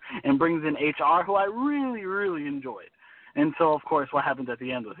 2 and brings in HR, who I really, really enjoyed. And so, of course, what happens at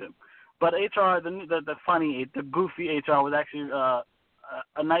the end with him. But HR, the funny, the goofy HR was actually a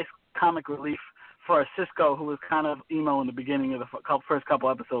nice comic relief for a Cisco who was kind of emo in the beginning of the first couple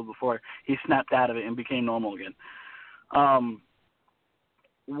episodes before he snapped out of it and became normal again.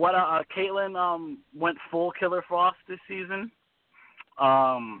 Caitlyn went full Killer Frost this season.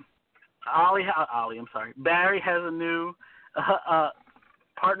 Barry has a new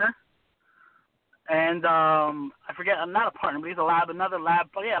partner, and I forget, not a partner, but he's another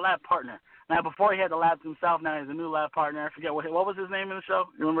lab partner. Now, before he had the labs himself, now he has a new lab partner. I forget what was his name in the show.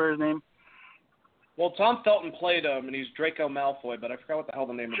 You remember his name? Well, Tom Felton played him, and he's Draco Malfoy, but I forgot what the hell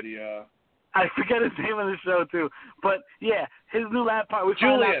the name of the. I forget his name in the show too, but yeah, his new lab partner.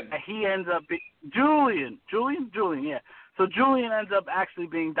 Julian. He ends up being Julian. Yeah. So Julian ends up actually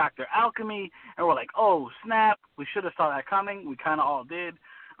being Dr. Alchemy, and we're like, oh snap! We should have saw that coming. We kind of all did.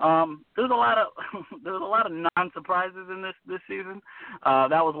 There's a lot of non-surprises in this season.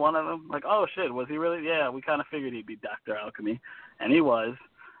 That was one of them. Like, oh shit, was he really? Yeah, we kind of figured he'd be Dr. Alchemy, and he was.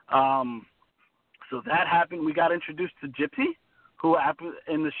 So that happened. We got introduced to Gypsy, who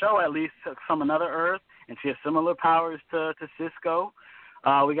in the show at least took from another Earth, and she has similar powers to Cisco.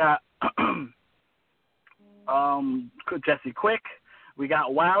 We got Jesse Quick. We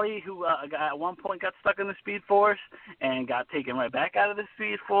got Wally, who at one point got stuck in the Speed Force and got taken right back out of the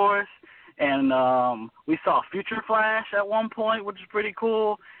Speed Force. And we saw Future Flash at one point, which is pretty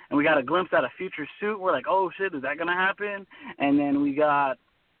cool. And we got a glimpse at a future suit. We're like, oh shit, is that gonna happen? And then we got.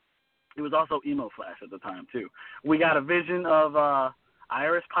 It was also Emo Flash at the time, too. We got a vision of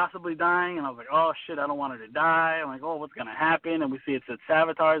Iris possibly dying, and I was like, oh, shit, I don't want her to die. I'm like, oh, what's going to happen? And we see it's that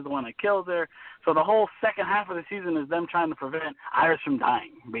Savitar is the one that kills her. So the whole second half of the season is them trying to prevent Iris from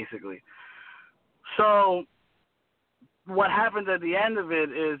dying, basically. So what happens at the end of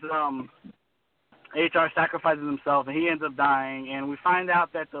it is HR sacrifices himself, and he ends up dying, and we find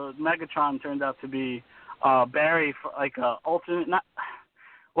out that the Megatron turns out to be Barry, like alternate, not...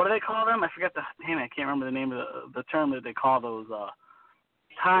 What do they call them? I forget I can't remember the name of the term that they call those.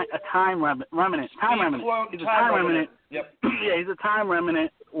 Time remnant. He's a time remnant. Yep. Yeah, he's a time remnant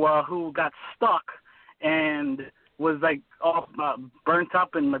who got stuck and was like all burnt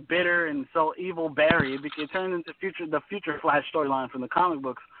up and bitter and so evil Barry. It turned into the Future Flash storyline from the comic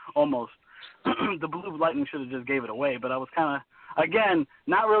books almost. The Blue Lightning should have just gave it away, but I was kind of, again,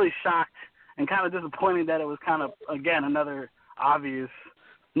 not really shocked and kind of disappointed that it was kind of, again, another obvious.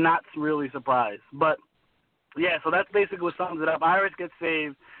 Not really surprised. But, yeah, so that's basically what sums it up. Iris gets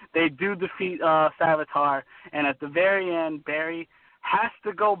saved. They do defeat Savitar. And at the very end, Barry has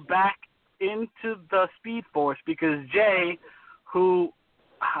to go back into the Speed Force because Jay, who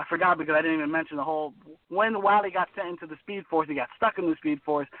I forgot because I didn't even mention when Wally got sent into the Speed Force, he got stuck in the Speed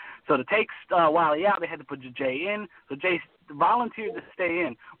Force. So to take Wally out, they had to put Jay in. So Jay volunteered to stay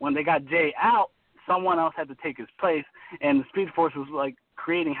in. When they got Jay out, someone else had to take his place, and the Speed Force was like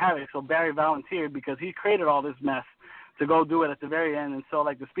creating havoc. So Barry volunteered because he created all this mess to go do it at the very end. And so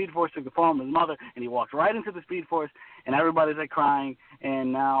like the Speed Force took the form of his mother, and he walked right into the Speed Force, and everybody's like crying.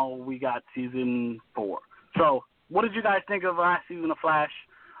 And now we got season 4. So what did you guys think of last season of Flash?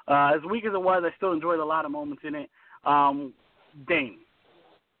 As weak as it was, I still enjoyed a lot of moments in it. Dane.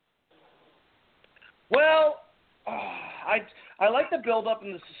 Well, I like the build-up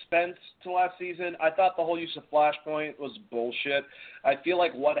and the suspense to last season. I thought the whole use of Flashpoint was bullshit. I feel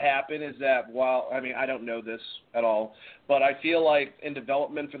like what happened is that I don't know this at all, but I feel like in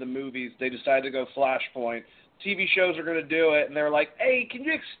development for the movies, they decided to go Flashpoint. TV shows are going to do it, and they were like, hey, can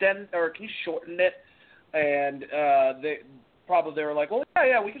you extend or can you shorten it? And they were like, well,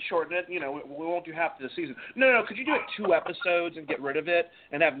 yeah, we can shorten it. You know, we won't do half of the season. No, could you do it 2 episodes and get rid of it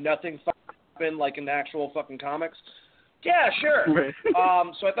and have nothing happen like in the actual fucking comics? Yeah, sure.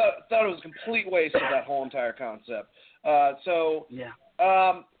 So I thought it was a complete waste of that whole entire concept.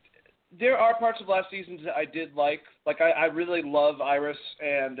 There are parts of last season that I did like. Like I really love Iris,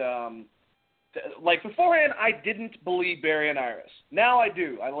 and like beforehand I didn't believe Barry and Iris. Now I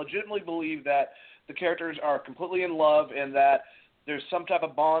do. I legitimately believe that the characters are completely in love and that there's some type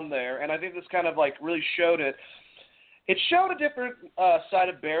of bond there. And I think this kind of like really showed it. It showed a different side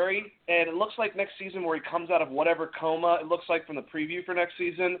of Barry, and it looks like next season where he comes out of whatever coma, it looks like from the preview for next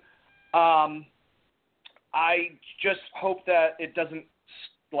season, I just hope that it doesn't,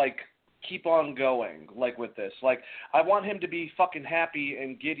 like, keep on going, like, with this. Like, I want him to be fucking happy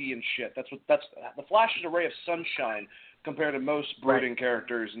and giddy and shit. The Flash is a ray of sunshine compared to most brooding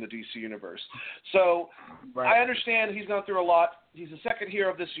characters in the DC universe. So, I understand he's gone through a lot. He's the second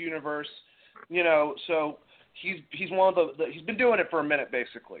hero of this universe, you know, so... He's one of he's been doing it for a minute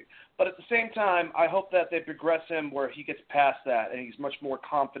basically, but at the same time I hope that they progress him where he gets past that and he's much more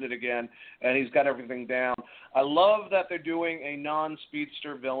confident again and he's got everything down. I love that they're doing a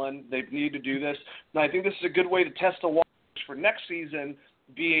non-speedster villain. They need to do this, and I think this is a good way to test the waters for next season,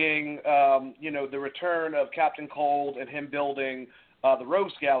 being the return of Captain Cold and him building the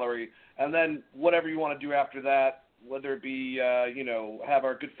Rogues Gallery, and then whatever you want to do after that, whether it be, have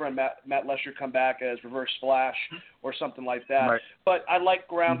our good friend Matt Lesher come back as Reverse Flash or something like that. Right. But I like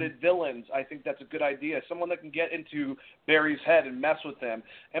grounded villains. I think that's a good idea. Someone that can get into Barry's head and mess with him,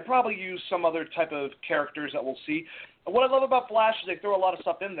 and probably use some other type of characters that we'll see. What I love about Flash is they throw a lot of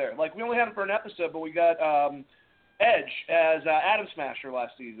stuff in there. Like, we only had him for an episode, but we got Edge as Atom Smasher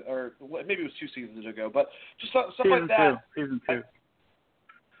last season, or maybe it was 2 seasons ago. But just stuff like that. Season 2.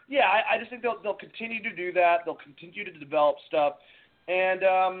 Yeah, I just think they'll continue to do that. They'll continue to develop stuff, and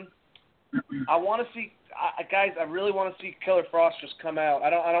I want to see guys. I really want to see Killer Frost just come out. I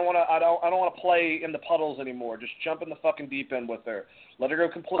don't want to play in the puddles anymore. Just jump in the fucking deep end with her. Let her go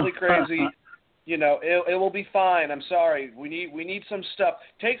completely crazy. It will be fine. I'm sorry. We need some stuff.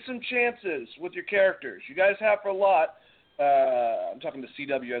 Take some chances with your characters. You guys have for a lot. I'm talking to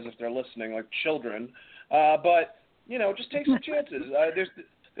CW as if they're listening, like children. But just take some chances.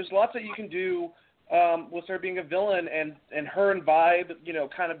 There's lots that you can do with her being a villain and her and Vibe,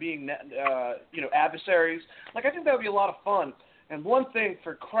 kind of being, adversaries. Like, I think that would be a lot of fun. And one thing,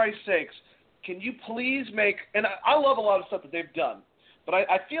 for Christ's sakes, can you please make, and I love a lot of stuff that they've done, but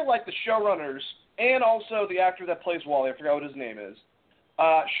I feel like the showrunners and also the actor that plays Wally, I forgot what his name is,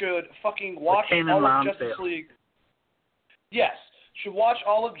 should fucking watch all of Justice League. Yes, should watch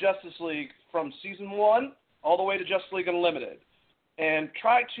all of Justice League from season 1 all the way to Justice League Unlimited. And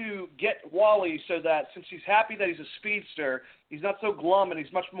try to get Wally so that, since he's happy that he's a speedster, he's not so glum and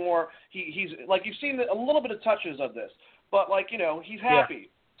he's much more. He's like, you've seen a little bit of touches of this, but he's happy.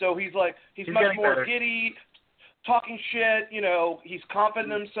 Yeah. So he's much more better. Giddy, talking shit. He's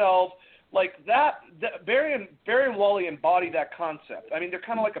confident in himself. Like that Barry and Wally embody that concept. I mean, they're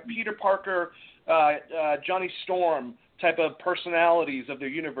kind of like a Peter Parker, Johnny Storm type of personalities of their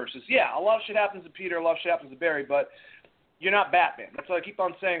universes. Yeah, a lot of shit happens to Peter, a lot of shit happens to Barry, but you're not Batman. That's what I keep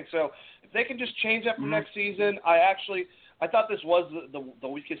on saying. So if they can just change that for next season, I thought this was the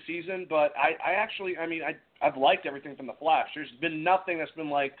weakest season, but I've liked everything from The Flash. There's been nothing that's been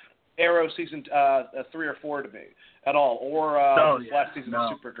like Arrow season 3 or 4 to me at all, or last season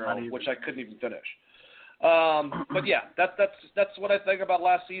of Supergirl, which I couldn't even finish. But yeah, that's what I think about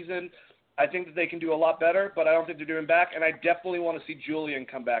last season. I think that they can do a lot better, but I don't think they're doing back, and I definitely want to see Julian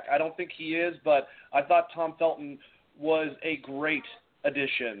come back. I don't think he is, but I thought Tom Felton was a great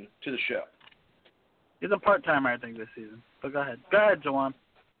addition to the show. He's a part-timer, I think, this season. But go ahead. Go ahead, Jawan.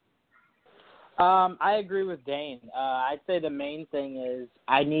 I agree with Dane. I'd say the main thing is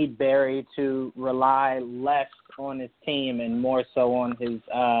I need Barry to rely less on his team and more so on his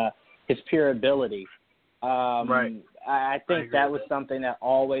pure ability. Right. I think that was something that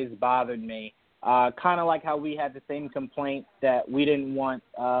always bothered me. Kind of like how we had the same complaint that we didn't want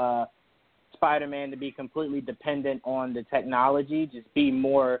Spider-Man to be completely dependent on the technology, just be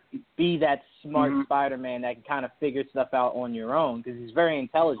that smart Spider-Man that can kind of figure stuff out on your own, because he's very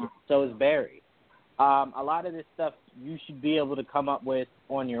intelligent. So is Barry. A lot of this stuff you should be able to come up with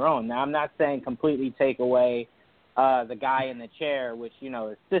on your own. Now, I'm not saying completely take away the guy in the chair, which,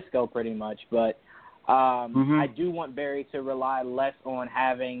 is Cisco pretty much, but I do want Barry to rely less on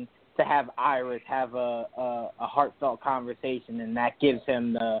having to have Iris have a heartfelt conversation, and that gives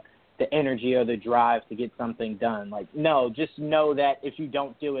him the energy or the drive to get something done. Like, no, just know that if you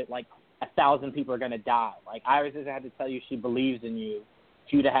don't do it, 1,000 people are going to die. Like, Iris doesn't have to tell you she believes in you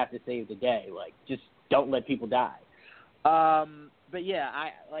for you to have to save the day. Like, just don't let people die. But yeah,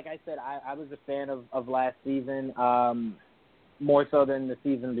 I was a fan of last season, more so than the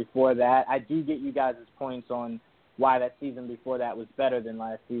season before that. I do get you guys' points on why that season before that was better than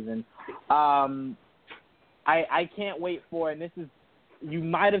last season. I can't wait for, and this is, you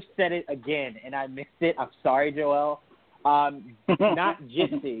might have said it again, and I missed it. I'm sorry, Joel. Not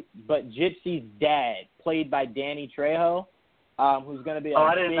Gypsy, but Gypsy's dad, played by Danny Trejo, who's going to be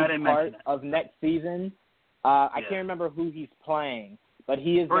a big part of next season. I can't remember who he's playing, but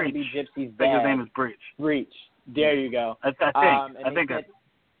he is going to be Gypsy's dad. I think his name is Breach. Breach. There you go.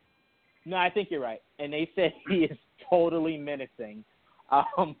 No, I think you're right. And they said he is totally menacing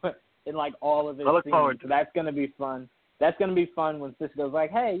in all of his scenes. So that's going to be fun. That's going to be fun when Cisco's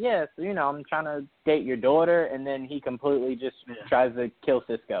like, hey, yeah, so, I'm trying to date your daughter, and then he completely just tries to kill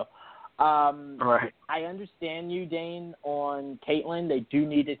Cisco. Right. I understand you, Dane, on Caitlin. They do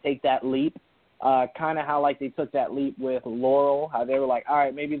need to take that leap, kind of how, they took that leap with Laurel, how they were like, all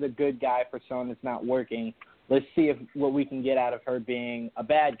right, maybe the good guy persona's not working. Let's see what we can get out of her being a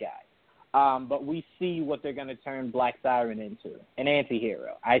bad guy. But we see what they're going to turn Black Siren into, an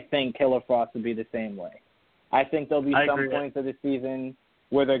anti-hero. I think Killer Frost will be the same way. I think there'll be some points of the season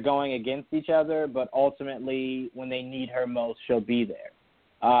where they're going against each other, but ultimately when they need her most, she'll be there.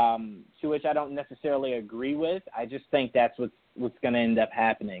 To which I don't necessarily agree with. I just think that's what's going to end up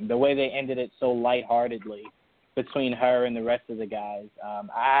happening. The way they ended it so lightheartedly between her and the rest of the guys,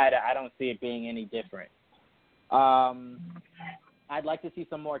 I don't see it being any different. I'd like to see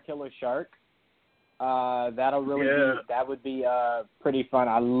some more Killer Shark. That'll really that would be pretty fun.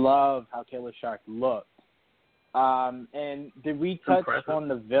 I love how Killer Shark looked. And did we touch on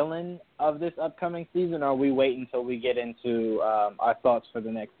the villain of this upcoming season, or are we waiting until we get into our thoughts for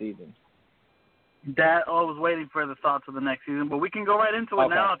the next season? I was waiting for the thoughts of the next season, but we can go right into it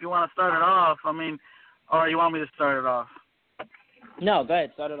now if you want to start it off. I mean, or you want me to start it off? No, go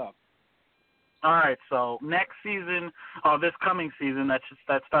ahead, start it off. All right, so next season, this coming season, that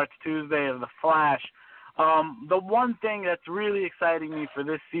starts Tuesday, is The Flash. The one thing that's really exciting me for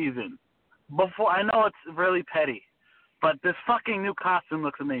this season, I know it's really petty, but this fucking new costume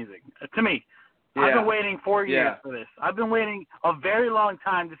looks amazing to me. Yeah. I've been waiting 4 years for this. I've been waiting a very long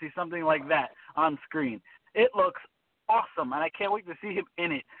time to see something like that on screen. It looks awesome, and I can't wait to see him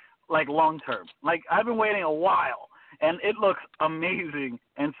in it, like, long term. Like, I've been waiting a while, and it looks amazing.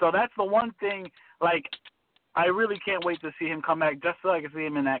 And so that's the one thing, like, I really can't wait to see him come back just so I can see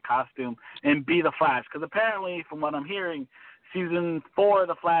him in that costume and be the Flash. Because apparently, from what I'm hearing, season 4 of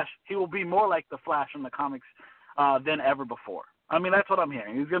The Flash, he will be more like the Flash in the comics than ever before. I mean, that's what I'm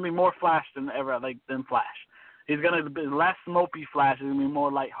hearing. He's going to be more Flash than ever, than Flash. He's going to be less mopey Flash. He's going to be more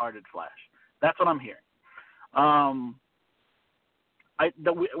lighthearted Flash. That's what I'm hearing.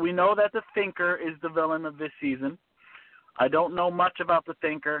 We know that the Thinker is the villain of this season. I don't know much about the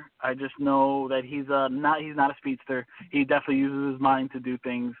Thinker. I just know that he's not a speedster. He definitely uses his mind to do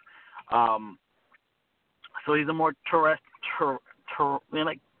things. So he's a more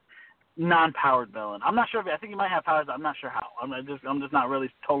non-powered villain. I'm not sure. I think he might have powers. I'm not sure how. I'm just not really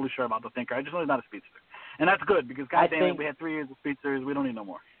totally sure about the Thinker. I just know he's not a speedster, and that's good because goddamn it, we had 3 years of speedsters. We don't need no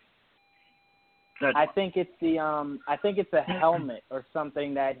more. I think it's a helmet or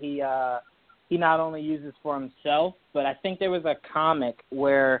something that he not only uses for himself, but I think there was a comic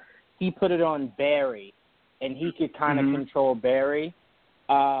where he put it on Barry, and he could kind of control Barry.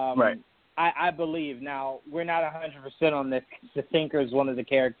 Right. I believe. Now, we're not 100% on this. The Thinker is one of the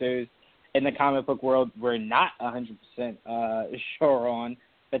characters in the comic book world we're not 100% sure on,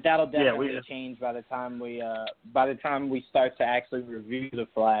 but that'll definitely change by the time we start to actually review The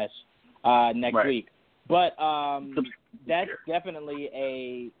Flash next week. But that's definitely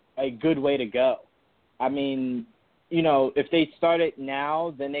a good way to go. I mean, you know, if they start it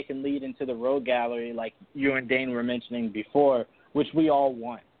now, then they can lead into the Rogue Gallery like you and Dane were mentioning before, which we all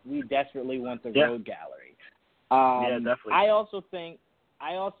want. We desperately want the Rogue Gallery. Definitely. I also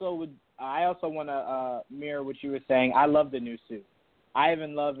want to mirror what you were saying. I love the new suit. I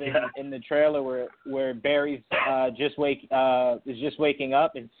even love in the trailer where Barry's just waking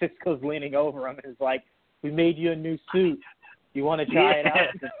up and Cisco's leaning over him and is like, "We made you a new suit. You want to try it out?"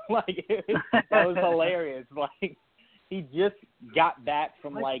 Like, that was hilarious. Like, he just got back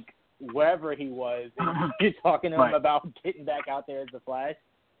from like wherever he was, and you're talking to him about getting back out there as the Flash.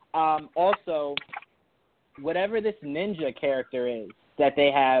 Also, whatever this ninja character is that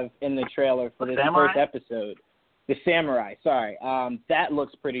they have in the trailer for this first episode, the samurai, that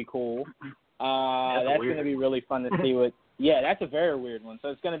looks pretty cool. That's going to be really fun to see what. Yeah, that's a very weird one. So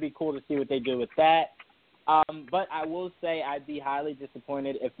it's going to be cool to see what they do with that. But I will say I'd be highly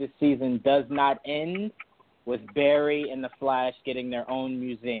disappointed if this season does not end with Barry and the Flash getting their own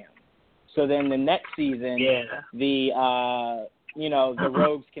museum. So then the next season, the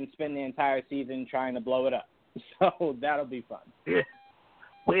Rogues can spend the entire season trying to blow it up. So that'll be fun. Yeah.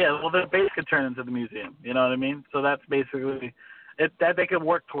 Well, the base could turn into the museum. You know what I mean? So that's basically it. That they could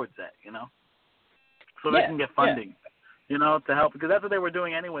work towards that. You know, so they can get funding. You know, to help, because that's what they were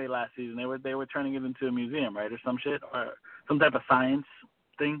doing anyway last season. They were turning it into a museum, right, or some shit, or some type of science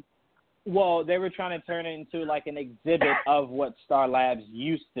thing. Well, they were trying to turn it into like an exhibit of what Star Labs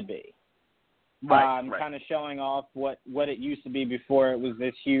used to be. Kind of showing off what it used to be before it was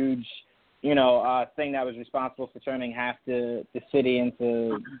this huge, thing that was responsible for turning half the city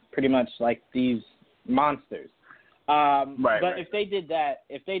into pretty much like these monsters. But if they did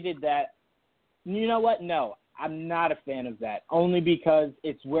that, you know what? No, I'm not a fan of that. Only because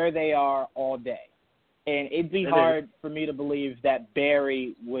it's where they are all day, and it'd be hard for me to believe that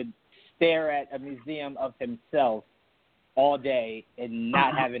Barry would stare at a museum of himself all day and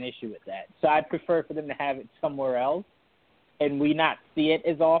not have an issue with that. So I'd prefer for them to have it somewhere else and we not see it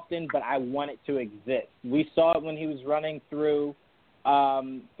as often, but I want it to exist. We saw it when he was running through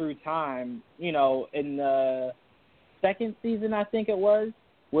time, in the second season, I think it was,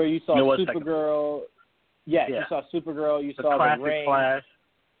 where you saw Supergirl. You saw Supergirl. You saw classic the Ring. Flash.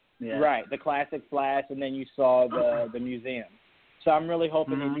 Yeah. Right, the classic Flash, and then you saw the museum. So I'm really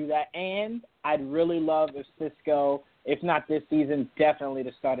hoping to do that. And I'd really love if Cisco, if not this season, definitely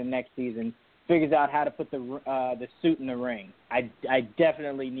to start of next season, figures out how to put the suit in the ring. I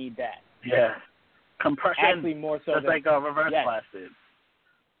definitely need that. Yeah. Compression. Actually, more so just like Reverse Flash did.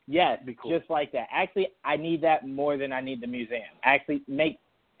 Yes, cool. Just like that. Actually, I need that more than I need the museum. Actually, make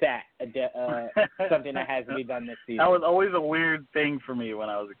that something that has to be done this season. That was always a weird thing for me when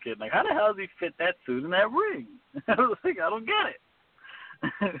I was a kid. Like, how the hell does he fit that suit in that ring? I was like, I don't get it.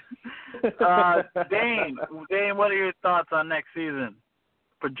 Dane, what are your thoughts on next season?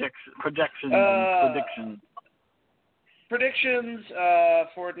 Projections and predictions. Predictions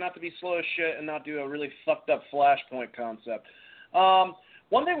for it not to be slow as shit and not do a really fucked up Flashpoint concept.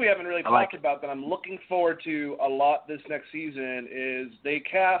 One thing we haven't really talked about that I'm looking forward to a lot this next season is they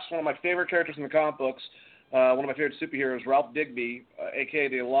cast one of my favorite characters in the comic books, one of my favorite superheroes, Ralph Digby, a.k.a.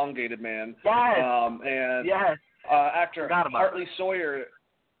 the Elongated Man. Yes. And yes. Actor Hartley Sawyer.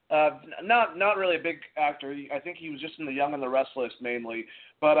 Not really a big actor. I think he was just in The Young and the Restless mainly.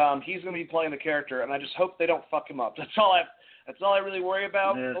 But he's going to be playing the character, and I just hope they don't fuck him up. That's all I really worry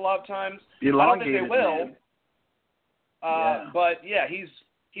about a lot of times. I don't think they will. But yeah,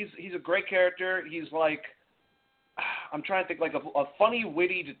 he's a great character. He's like, I'm trying to think, like a funny,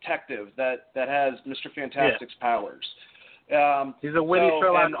 witty detective that has Mr. Fantastic's powers. He's a witty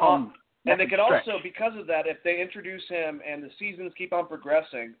Sherlock Holmes. And they could also, because of that, if they introduce him and the seasons keep on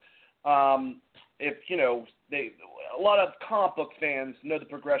progressing, if a lot of comic book fans know the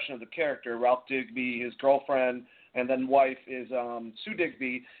progression of the character. Ralph Digby, his girlfriend, and then wife is Sue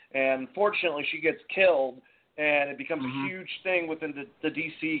Digby, and fortunately she gets killed. And it becomes a huge thing within the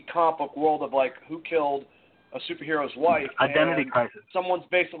DC comic book world of, like, who killed a superhero's wife. Identity crisis. Someone's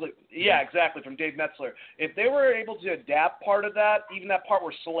basically, exactly, from Dave Metzler. If they were able to adapt part of that, even that part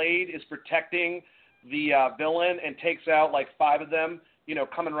where Slade is protecting the villain and takes out, like, 5 of them,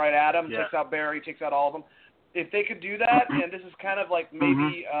 coming right at him, takes out Barry, takes out all of them. If they could do that, and this is kind of like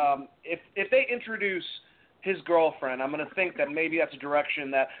maybe if they introduce his girlfriend, I'm going to think that maybe that's a direction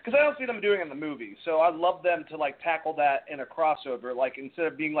that, because I don't see them doing it in the movie, so I'd love them to, like, tackle that in a crossover, like, instead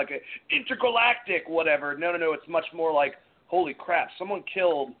of being, like, a intergalactic whatever, no, it's much more like, holy crap, someone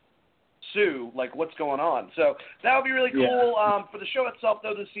killed Sue, like, what's going on? So that would be really cool. For the show itself,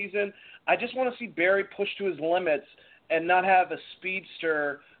 though, this season, I just want to see Barry push to his limits and not have a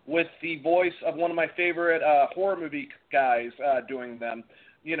speedster with the voice of one of my favorite horror movie guys doing them.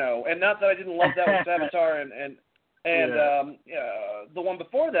 And not that I didn't love that with Avatar and the one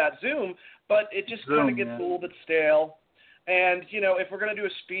before that, Zoom, but it just kind of gets a little bit stale. And, if we're going to do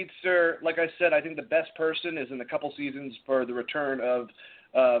a speedster, like I said, I think the best person is in a couple seasons for the return of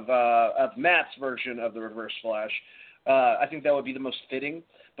Matt's version of the Reverse Flash. I think that would be the most fitting.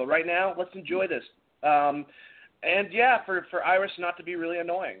 But right now, let's enjoy this. And, for Iris not to be really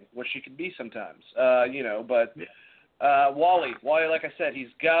annoying, which she can be sometimes, but... Wally, like I said, he's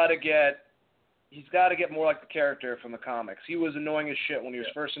got to get more like the character from the comics. He was annoying as shit when he was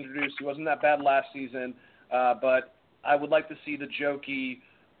first introduced. He wasn't that bad last season, but I would like to see the jokey,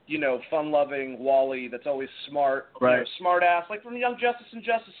 fun-loving Wally that's always smart, smart ass, like from Young Justice and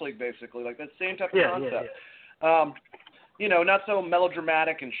Justice League, basically, like that same type of concept. Not so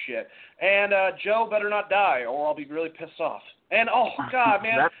melodramatic and shit. And Joe better not die, or I'll be really pissed off. And oh God,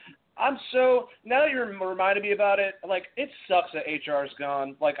 man. Now that you're reminding me about it, like, it sucks that HR's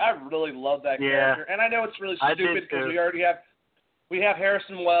gone. Like, I really love that character. And I know it's really stupid because we have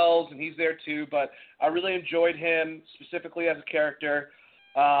Harrison Wells, and he's there too, but I really enjoyed him specifically as a character.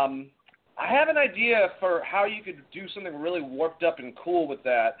 I have an idea for how you could do something really warped up and cool with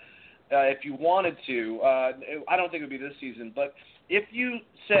that if you wanted to. I don't think it would be this season, but if you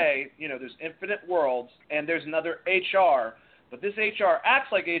say, there's infinite worlds and there's another HR, but this HR acts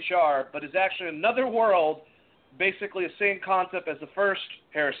like HR, but is actually another world, basically the same concept as the first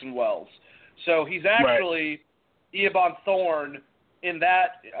Harrison Wells. So he's actually Eobon Thorne in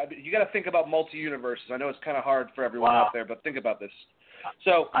that. You got to think about multi-universes. I know it's kind of hard for everyone out there, but think about this.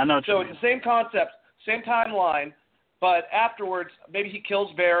 So it's the same concept, same timeline, but afterwards maybe he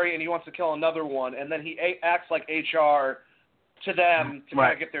kills Barry and he wants to kill another one, and then he acts like HR to them to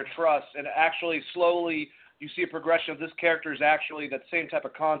kind of get their trust, and actually slowly – you see a progression of this character is actually that same type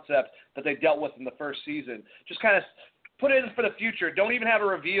of concept that they dealt with in the first season. Just kind of put it in for the future. Don't even have a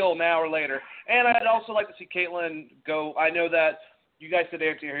reveal now or later. And I'd also like to see Caitlin go. I know that you guys said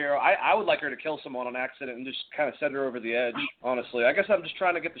anti-hero. I would like her to kill someone on accident and just kind of send her over the edge, honestly. I guess I'm just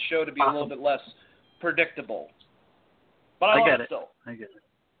trying to get the show to be a little bit less predictable. But I love it still. I get it.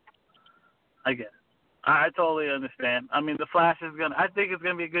 I get it. I totally understand. I mean, the Flash I think it's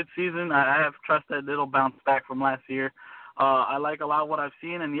gonna be a good season. I have trust that it'll bounce back from last year. I like a lot of what I've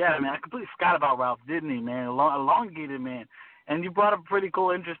seen, and yeah, man, I completely forgot about Ralph Dibny, man, elongated man. And you brought up a pretty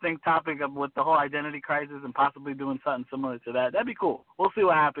cool, interesting topic with the whole identity crisis and possibly doing something similar to that. That'd be cool. We'll see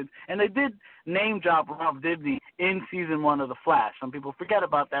what happens. And they did name drop Ralph Dibny in season 1 of The Flash. Some people forget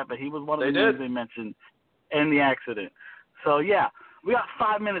about that, but he was one of the names they mentioned in the accident. So yeah, we got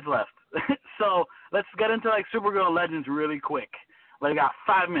 5 minutes left. So let's get into like Supergirl Legends really quick. Like, I got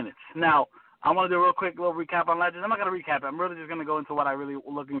 5 minutes. Now, I want to do a real quick little recap on Legends. I'm not going to recap it. I'm really just going to go into what I really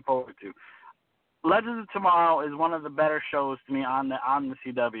looking forward to. Legends of Tomorrow is one of the better shows to me on the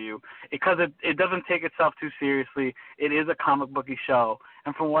CW because it doesn't take itself too seriously. It is a comic booky show.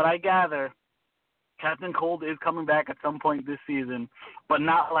 And from what I gather, Captain Cold is coming back at some point this season, but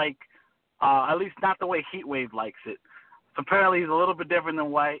not like, at least not the way Heatwave likes it. So apparently he's a little bit different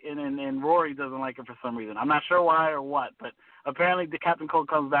than White, and Rory doesn't like it for some reason. I'm not sure why or what, but apparently the Captain Cold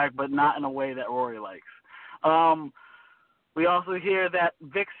comes back, but not in a way that Rory likes. We also hear that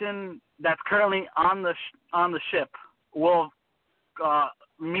Vixen, that's currently on the ship, will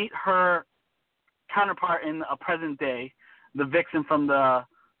meet her counterpart in a present day, the Vixen from the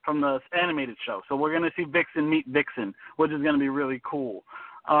animated show. So we're going to see Vixen meet Vixen, which is going to be really cool.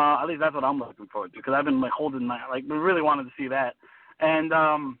 At least that's what I'm looking forward to, because I've been we really wanted to see that. And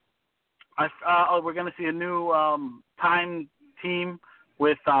we're going to see a new time team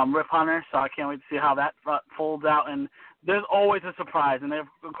with Rip Hunter, so I can't wait to see how that folds out. And there's always a surprise, and they're,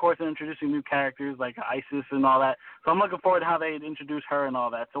 of course, introducing new characters like Isis and all that. So I'm looking forward to how they introduce her and all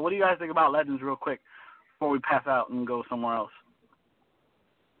that. So what do you guys think about Legends real quick before we pass out and go somewhere else?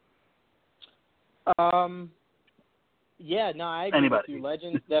 Yeah, no, I agree with you.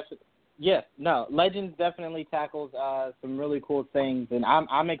 Legends definitely tackles some really cool things, and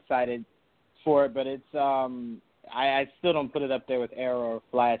I'm excited for it. But it's I still don't put it up there with Arrow or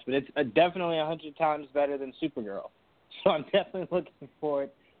Flash, but it's definitely 100 times better than Supergirl. So I'm definitely looking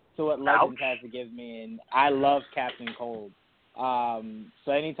forward to what Legends has to give me, and I love Captain Cold.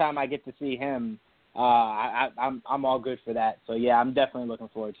 So anytime I get to see him, I'm all good for that. So yeah, I'm definitely looking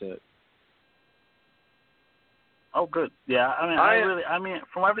forward to it. Oh, good. Yeah, I mean,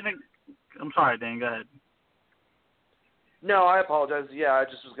 from everything. I'm sorry, Dan. Go ahead. No, I apologize. Yeah, I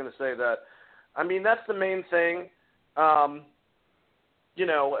just was going to say that. I mean, that's the main thing. I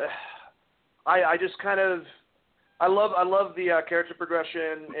just kind of. I love the character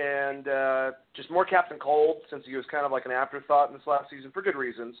progression and just more Captain Cold, since he was kind of like an afterthought in this last season for good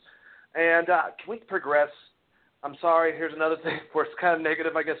reasons. And can we progress? I'm sorry, here's another thing where it's kind of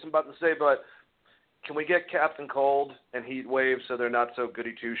negative, I guess I'm about to say, but can we get Captain Cold and Heatwave so they're not so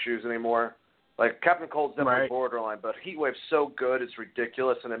goody two-shoes anymore? Like, Captain Cold's definitely borderline, but Heatwave's so good it's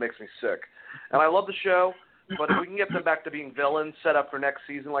ridiculous and it makes me sick. And I love the show, but if we can get them back to being villains set up for next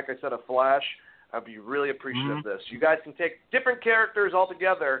season, like I said, a Flash, I'd be really appreciative of this. You guys can take different characters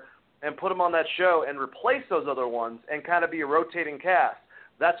altogether and put them on that show and replace those other ones and kind of be a rotating cast.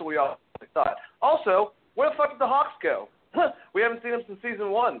 That's what we all thought. Also, where the fuck did the Hawks go? We haven't seen them since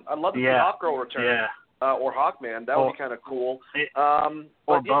season 1. I'd love to see Hawkgirl return. Or Hawkman. That would be kind of cool.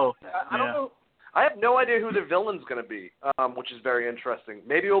 Or both. I don't know. I have no idea who the villain's going to be, which is very interesting.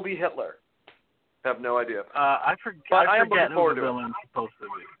 Maybe it'll be Hitler. I have no idea. I forget who the villain's supposed to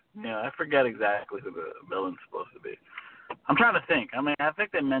be. Yeah, I forget exactly who the villain's supposed to be. I'm trying to think. I mean, I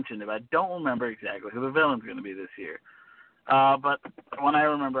think they mentioned it, but I don't remember exactly who the villain's going to be this year. But when I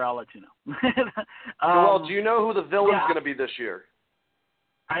remember, I'll let you know. Well, do you know who the villain's going to be this year?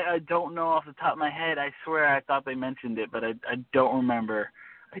 I don't know off the top of my head. I swear I thought they mentioned it, but I don't remember.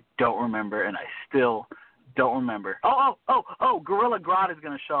 I don't remember, and I still don't remember. Oh, Gorilla Grodd is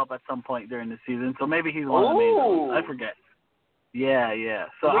going to show up at some point during the season, so maybe he's one of the main villains. I forget. Yeah.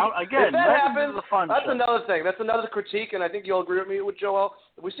 So, again, if that happens, a fun that's show. another thing. That's another critique, and I think you'll agree with me with Joel.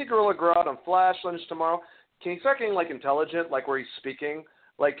 If we see Gorilla Grodd on Flash Legends tomorrow, can he start getting, like, intelligent, like where he's speaking?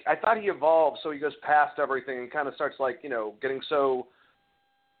 Like, I thought he evolved so he goes past everything and kind of starts, like, getting so...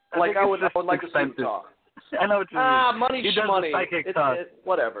 Like, I would like to see him talk. I know what you mean. Money,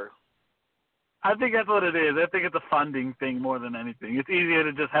 whatever. I think that's what it is. I think it's a funding thing more than anything. It's easier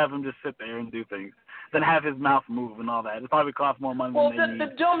to just have him just sit there and do things than have his mouth move and all that. It probably costs more money than they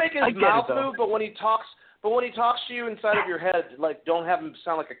need. Don't make his mouth move, but when he talks to you inside of your head, like, don't have him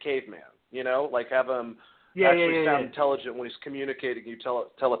sound like a caveman, Like, have him sound intelligent when he's communicating you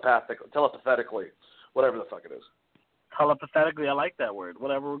telepathically, whatever the fuck it is. Telepathetically, I like that word.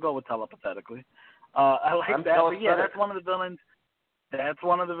 Whatever, we'll go with telepathetically. I like that. But yeah, that's one of the villains. That's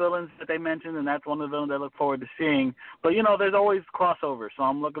one of the villains that they mentioned, and that's one of the villains I look forward to seeing. But, there's always crossover, so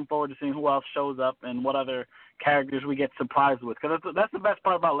I'm looking forward to seeing who else shows up and what other characters we get surprised with. Because that's the best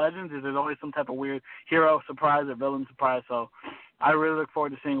part about Legends is there's always some type of weird hero surprise or villain surprise. So I really look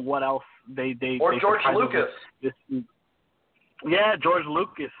forward to seeing what else they George Lucas. Yeah, George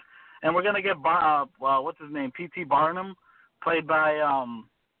Lucas. And we're going to get, what's his name, P.T. Barnum, played by, oh,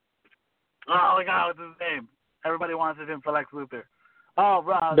 my God, what's his name? Everybody wants him for Lex Luthor. Oh,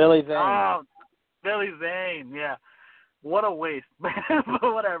 Billy Zane. Oh, Billy Zane, yeah. What a waste. But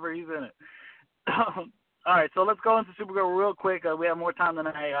whatever, he's in it. All right, so let's go into Supergirl real quick. We have more time than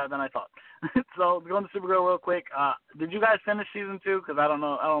I thought. So go into Supergirl real quick. Did you guys finish season 2? Because I don't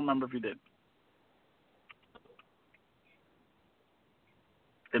know. I don't remember if you did.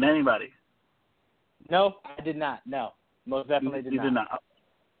 Did anybody? No, I did not. No, most definitely did not. You did not.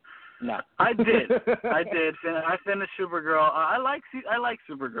 No, I did. I finished Supergirl. I like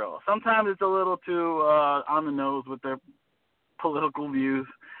Supergirl. Sometimes it's a little too on the nose with their political views,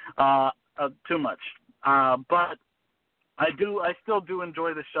 too much. But I still do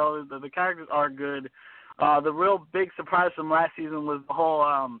enjoy the show. The characters are good. The real big surprise from last season was the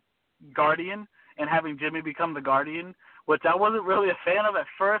whole Guardian and having Jimmy become the Guardian, which I wasn't really a fan of at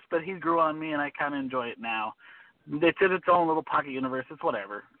first, but he grew on me, and I kind of enjoy it now. It's in its own little pocket universe. It's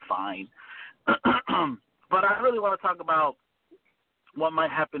whatever. Fine. But I really want to talk about what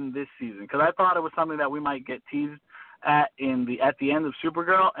might happen this season, because I thought it was something that we might get teased at the end of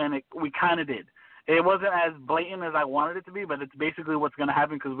Supergirl, and we kind of did. It wasn't as blatant as I wanted it to be, but it's basically what's going to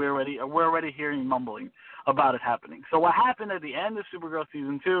happen because we're already hearing mumbling about it happening. So what happened at the end of Supergirl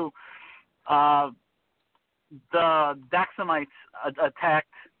season 2? The Daxamites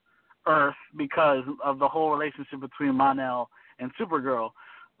attacked Earth because of the whole relationship between Mon-El and Supergirl.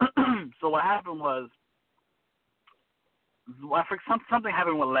 So what happened was, something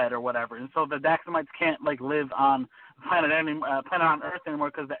happened with lead or whatever, and so the Daxamites can't live on planet on Earth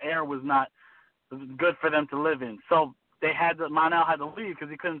anymore because the air was not good for them to live in. So Mon-El had to leave because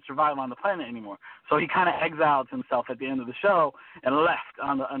he couldn't survive on the planet anymore. So he kind of exiled himself at the end of the show and left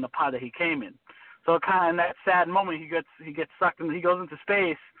on the pod that he came in. So kind of in that sad moment, he gets sucked and he goes into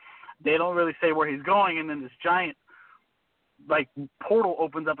space. They don't really say where he's going, and then this giant portal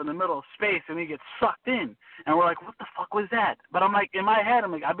opens up in the middle of space, and he gets sucked in. And we're like, what the fuck was that? But I'm like, in my head,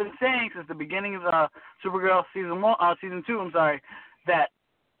 I've been saying since the beginning of Supergirl season 2, that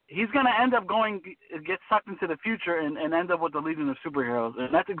he's going to end up get sucked into the future and end up with the Legion of Superheroes.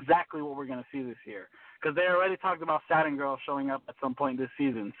 And that's exactly what we're going to see this year. Because they already talked about Saturn Girl showing up at some point this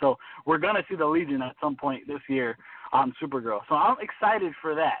season. So we're going to see the Legion at some point this year on Supergirl. So I'm excited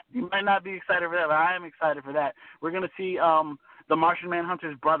for that. You might not be excited for that, but I am excited for that. We're going to see the Martian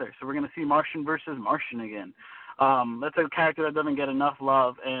Manhunter's brother. So we're going to see Martian versus Martian again. That's a character that doesn't get enough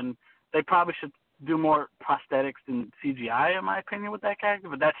love, and they probably should do more prosthetics than CGI, in my opinion, with that character.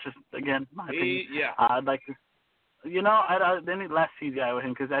 But that's just, again, my opinion. Yeah. I'd like to... they need less CGI with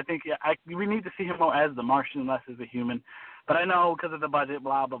him because I think we need to see him more as the Martian, less as a human. But I know because of the budget,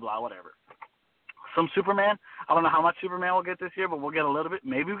 blah, blah, blah, whatever. Some Superman. I don't know how much Superman we'll get this year, but we'll get a little bit.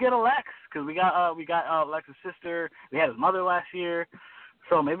 Maybe we'll get a Lex because we got Lex's sister. We had his mother last year.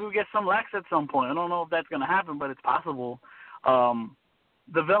 So maybe we'll get some Lex at some point. I don't know if that's going to happen, but it's possible.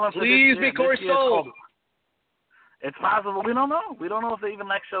 The villain for this year, Please be Corey Sold. It's possible. We don't know. We don't know if even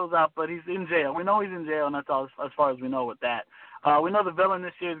Lex shows up, but he's in jail. We know he's in jail, and that's all as far as we know with that. We know the villain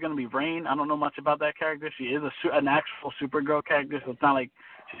this year is going to be Rain. I don't know much about that character. She is an actual Supergirl character, so it's not like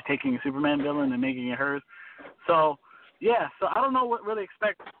she's taking a Superman villain and making it hers. So, yeah. So I don't know what to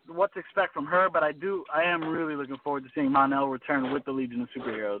expect from her, but I am really looking forward to seeing Mon-El return with the Legion of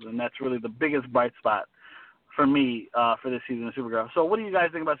Superheroes, and that's really the biggest bright spot for me for this season of Supergirl. So what do you guys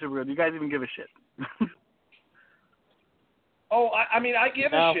think about Supergirl? Do you guys even give a shit? Oh, I mean, I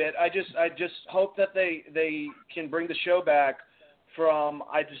give a shit. I just hope that they can bring the show back from.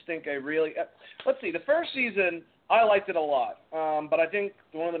 I just think let's see. The first season, I liked it a lot, but I think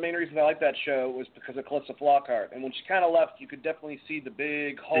one of the main reasons I liked that show was because of Calista Flockhart. And when she kind of left, you could definitely see the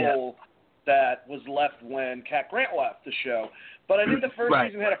big hole that was left when Cat Grant left the show. But I think the first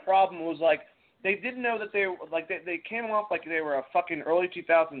season had a problem. It was they didn't know that they came off like they were a fucking early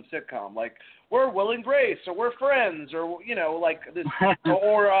 2000s sitcom, like we're Will and Grace or we're Friends or this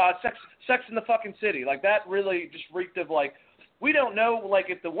or Sex in the fucking City. Like that really just reeked of we don't know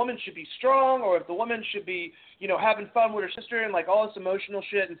if the woman should be strong or if the woman should be having fun with her sister and all this emotional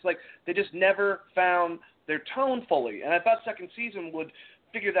shit. And it's they just never found their tone fully. And I thought second season would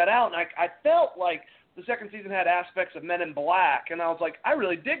figure that out. And I felt like the second season had aspects of Men in Black, and I was like, I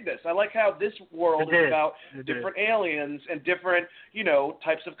really dig this. I like how this world is about different aliens and different,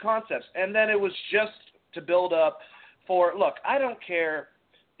 types of concepts. And then it was just to build up for, look, I don't care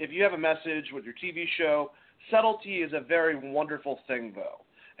if you have a message with your TV show. Subtlety is a very wonderful thing, though.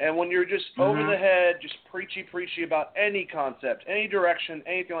 And when you're just over the head, just preachy about any concept, any direction,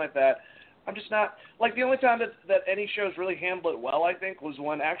 anything like that, I'm just not – like the only time that any shows really handled it well, I think, was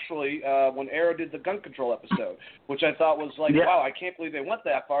when Arrow did the gun control episode, which I thought was like, wow, I can't believe they went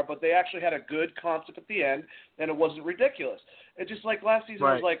that far, but they actually had a good concept at the end, and it wasn't ridiculous. It just like last season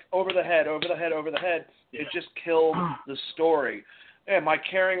was like over the head. It just killed the story. And my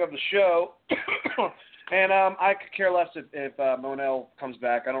caring of the show – and I could care less if Monel comes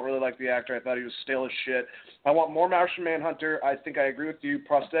back. I don't really like the actor. I thought he was stale as shit. I want more Martian Manhunter. I think I agree with you.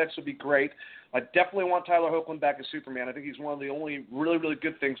 Prosthetics would be great. I definitely want Tyler Hoechlin back as Superman. I think he's one of the only really, really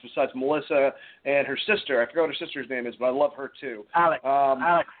good things besides Melissa and her sister. I forgot what her sister's name is, but I love her too. Alex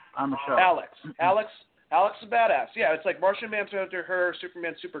on the show. Alex is a badass. Yeah, it's like Martian Manhunter, her,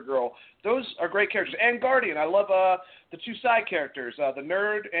 Superman, Supergirl. Those are great characters. And Guardian. I love the two side characters, the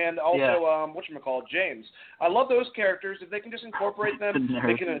nerd and also, James. I love those characters. If they can just incorporate them,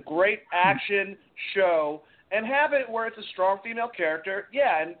 they can a great action show and have it where it's a strong female character.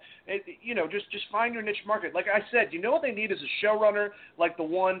 Yeah, and, just find your niche market. Like I said, what they need is a showrunner like the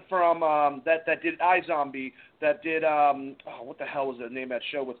one from that did iZombie, that did, what the hell was the name of that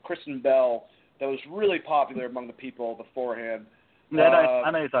show with Kristen Bell? That was really popular among the people beforehand. Yeah,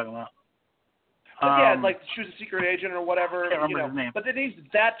 I know you're talking about. Like she was a secret agent or whatever. I can't remember his name. But it needs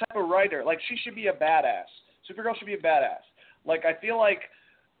that type of writer. Like she should be a badass. Supergirl should be a badass. Like I feel like,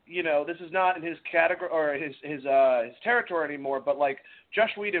 this is not in his category or his territory anymore. But like Joss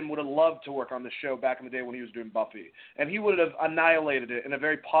Whedon would have loved to work on the show back in the day when he was doing Buffy, and he would have annihilated it in a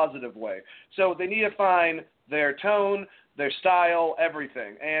very positive way. So they need to find their tone, their style,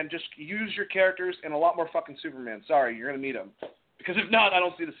 everything, and just use your characters and a lot more fucking Superman. Sorry, you're gonna need them, because if not, I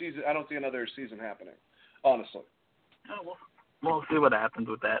don't see another season happening. Honestly. Oh, we'll see what happens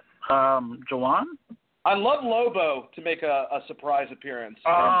with that. Jawan? I love Lobo to make a surprise appearance.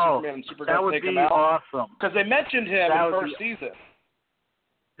 Superman and Supergirl that would take be him out. awesome. Because they mentioned him in the first season.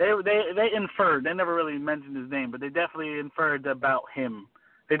 They inferred. They never really mentioned his name, but they definitely inferred about him.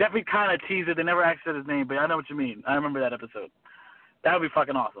 They definitely kind of teased it. They never actually said his name, but I know what you mean. I remember that episode. That would be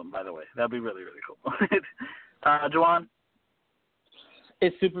fucking awesome, by the way. That would be really, really cool. Jawan?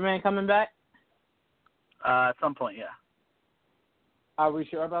 Is Superman coming back? At some point, yeah. Are we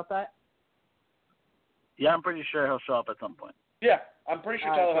sure about that? Yeah, I'm pretty sure he'll show up at some point. Yeah, I'm pretty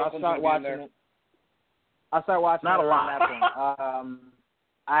sure Tyler Hoechlin's going to be in there. I'll start watching Not it a lot. that point.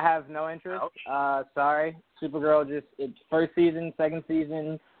 I have no interest. Sorry. Supergirl it's first season, second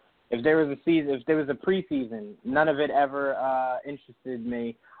season. If there was a preseason, none of it ever interested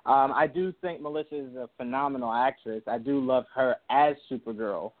me. I do think Melissa is a phenomenal actress. I do love her as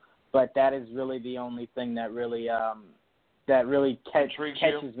Supergirl, but that is really the only thing that really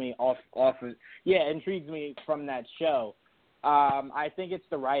catches me off of. Yeah, intrigues me from that show. I think it's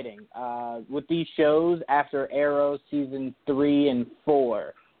the writing. With these shows, after Arrow season 3 and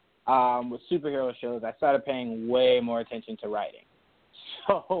 4, with superhero shows, I started paying way more attention to writing.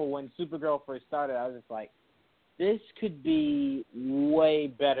 So when Supergirl first started, I was just like, this could be way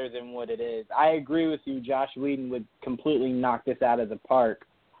better than what it is. I agree with you. Joss Whedon would completely knock this out of the park.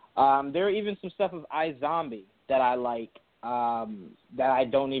 There are even some stuff of iZombie that I like, that I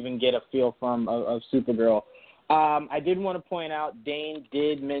don't even get a feel from of Supergirl. I did want to point out, Dane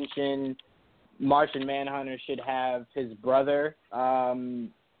did mention Martian Manhunter should have his brother.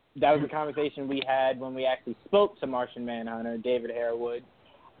 That was a conversation we had when we actually spoke to Martian Manhunter, David Harewood,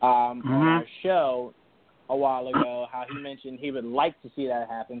 on our show a while ago, how he mentioned he would like to see that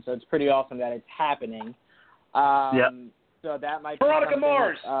happen. So it's pretty awesome that it's happening. So that might be Veronica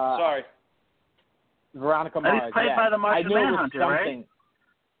Mars. Sorry. Veronica Mars. And he's played by the Martian Manhunter, right?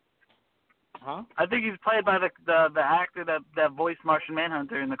 Huh? I think he's played by the actor that voiced Martian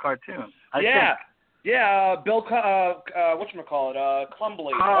Manhunter in the cartoon. I think. Yeah, Bill, whatchamacallit,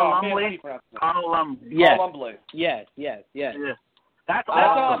 Clumbley. Carl Lumbly. Yes. Carl Lumbly. Yes. Yeah. That's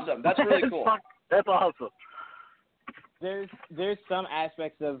awesome. That's really cool. That's awesome. There's some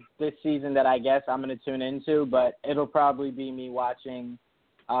aspects of this season that I guess I'm going to tune into, but it'll probably be me watching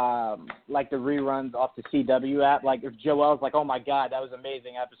like the reruns off the CW app. Like if Joel's like, oh my God, that was an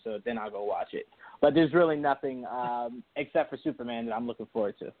amazing episode, then I'll go watch it. But there's really nothing except for Superman that I'm looking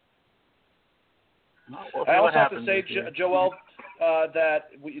forward to. We'll I also have to happens say, this year. Joel, that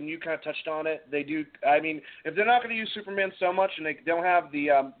and you kind of touched on it. They do. I mean, if they're not going to use Superman so much, and they don't have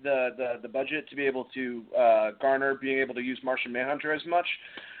the budget to be able to garner being able to use Martian Manhunter as much,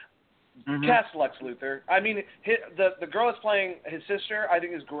 cast Lex Luthor. I mean, the girl that's playing his sister, I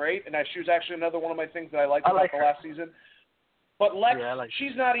think, is great, and she was actually another one of my things that I liked about the last season. But Lex,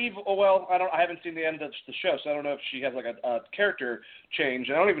 she's not evil. Well, I haven't seen the end of the show, so I don't know if she has like a character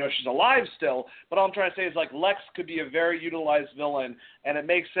change. I don't even know if she's alive still. But all I'm trying to say is like Lex could be a very utilized villain, and it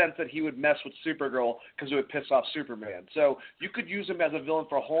makes sense that he would mess with Supergirl because it would piss off Superman. So you could use him as a villain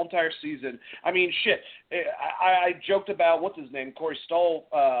for a whole entire season. I mean, shit. I joked about what's his name, Corey Stoll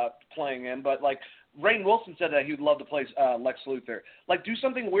playing him, but like. Rainn Wilson said that he would love to play Lex Luthor. Like, do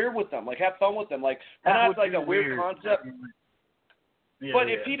something weird with them. Like, have fun with them. Like, not like a weird concept.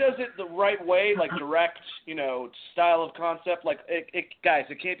 But if he does it the right way, like direct, style of concept, like guys,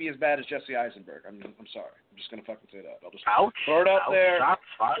 it can't be as bad as Jesse Eisenberg. I'm sorry. I'm just gonna fucking say that. I'll just throw it out there. Shots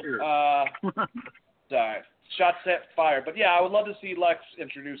fired. Sorry, shots fired. But yeah, I would love to see Lex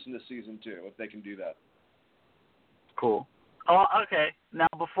introduced in this season too, if they can do that. Cool. Oh, okay. Now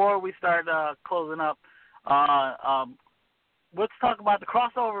before we start closing up, let's talk about the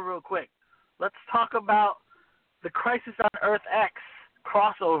crossover real quick. Let's talk about the Crisis on Earth X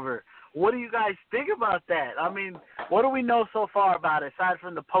crossover. What do you guys think about that? I mean, what do we know so far about it, aside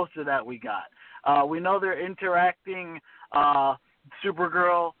from the poster that we got? We know they're interacting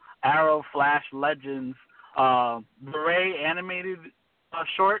Supergirl, Arrow, Flash, Legends, the Ray animated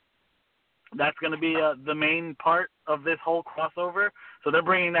short. That's going to be the main part of this whole crossover. So they're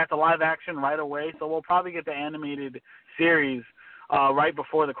bringing that to live action right away. So we'll probably get the animated series right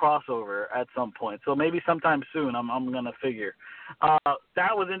before the crossover at some point. So maybe sometime soon, I'm going to figure.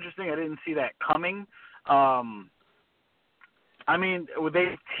 That was interesting. I didn't see that coming. I mean,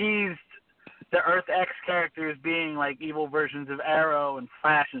 they teased the Earth X characters being like evil versions of Arrow and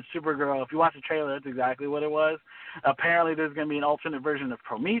Flash and Supergirl. If you watch the trailer, that's exactly what it was. Apparently there's going to be an alternate version of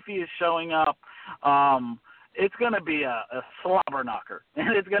Prometheus showing up. It's going to be a slobber knocker.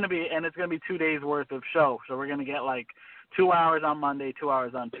 And it's going to be 2 days worth of show. So we're going to get like 2 hours on Monday, 2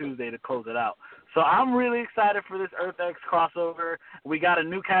 hours on Tuesday to close it out. So I'm really excited for this Earth X crossover. We got a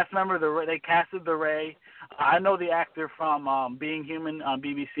new cast member. They casted the Ray. I know the actor from Being Human on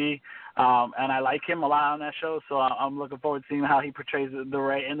BBC, and I like him a lot on that show. So I'm looking forward to seeing how he portrays the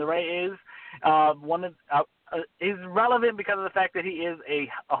Ray. And the Ray is is relevant because of the fact that he is a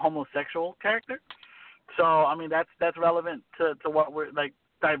homosexual character. So I mean that's relevant to what we're like.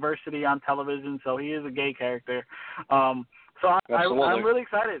 Diversity on television, so he is a gay character. I'm really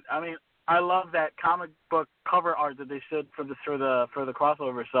excited. I mean, I love that comic book cover art that they did for the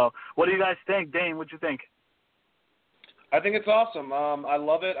crossover. So, what do you guys think, Dane? What do you think? I think it's awesome. I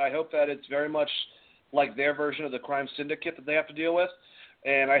love it. I hope that it's very much like their version of the crime syndicate that they have to deal with,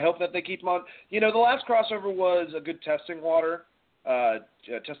 and I hope that they keep them on. The last crossover was a good testing grounds,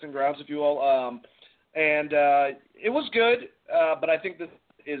 if you will, and it was good. But I think this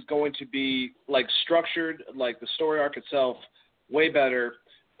is going to be like structured, like the story arc itself, way better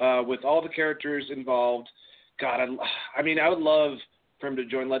with all the characters involved. God, I mean, I would love for him to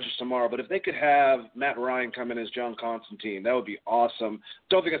join Legends tomorrow, but if they could have Matt Ryan come in as John Constantine, that would be awesome.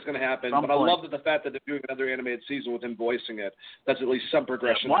 Don't think it's going to happen, but I love the fact that they're doing another animated season with him voicing it. That's at least some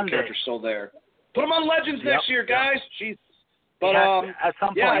progression. The character's still there. Put him on Legends next year, guys. Jeez. But at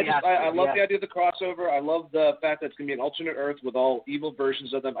some point, I love the idea of the crossover. I love the fact that it's going to be an alternate Earth with all evil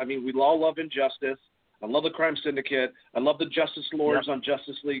versions of them. I mean, we all love Injustice. I love the Crime Syndicate. I love the Justice Lords on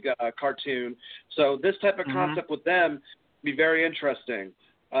Justice League cartoon. So this type of concept with them would be very interesting.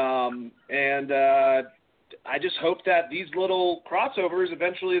 And I just hope that these little crossovers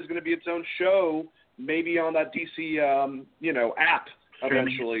eventually is going to be its own show, maybe on that DC app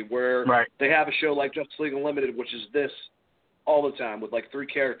eventually, where they have a show like Justice League Unlimited, which is this all the time with like 3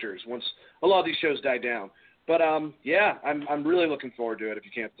 characters once a lot of these shows die down. But I'm really looking forward to it, if you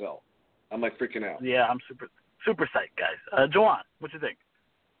can't tell. I'm like freaking out. Yeah, I'm super psyched, guys. Joanne, what you think?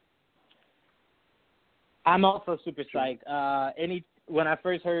 I'm also super psyched. When I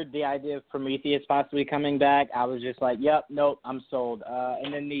first heard the idea of Prometheus possibly coming back, I was just like, yep, nope, I'm sold.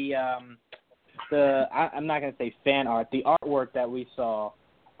 And then I'm not gonna say fan art, the artwork that we saw,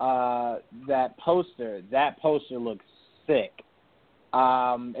 that poster looks sick.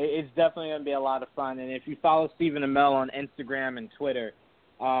 It's definitely going to be a lot of fun. And if you follow Stephen Amell on Instagram and Twitter,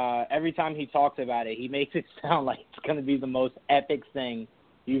 every time he talks about it, he makes it sound like it's going to be the most epic thing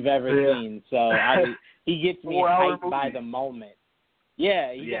you've ever seen. So he gets me hyped by the moment.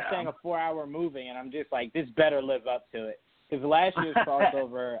 Yeah, he kept saying a 4-hour movie, and I'm just like, this better live up to it. Because last year's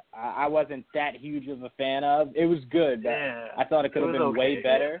crossover, I wasn't that huge of a fan of. It was good, but I thought it could have been way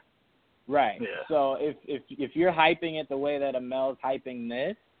better. Right. Yeah. So if you're hyping it the way that Amel's hyping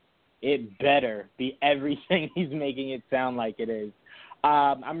this, it better be everything he's making it sound like it is.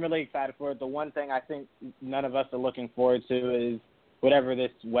 I'm really excited for it. The one thing I think none of us are looking forward to is whatever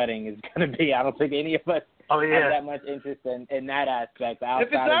this wedding is going to be. I don't think any of us have that much interest in that aspect. If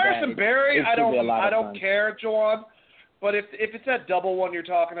it's Iris and Barry, I don't care, Juwan. But if it's that double one you're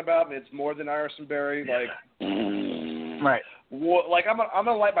talking about and it's more than Iris and Barry, right. Like I'm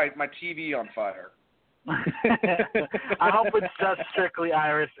gonna light my TV on fire. I hope it's just strictly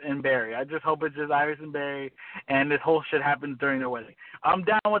Iris and Barry. I just hope it's just Iris and Barry, and this whole shit happens during their wedding. I'm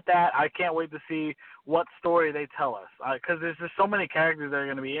down with that. I can't wait to see what story they tell us, because there's just so many characters that are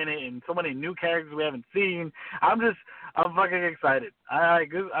going to be in it, and so many new characters we haven't seen. I'm fucking excited.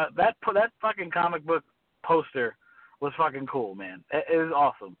 That fucking comic book poster was fucking cool, man. It was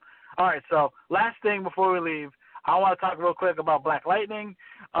awesome. All right, so last thing before we leave, I want to talk real quick about Black Lightning.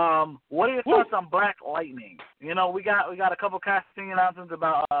 What are your thoughts on Black Lightning? You know, we got a couple casting announcements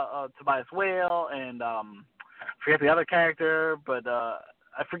about Tobias Whale and I forget the other character, but I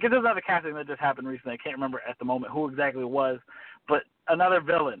forget there's another casting that just happened recently. I can't remember at the moment who exactly it was, but another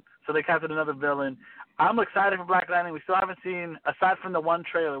villain. So they casted another villain. I'm excited for Black Lightning. We still haven't seen, aside from the one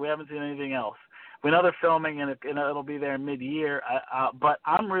trailer, we haven't seen anything else. We know they're filming, and it'll be there mid-year, but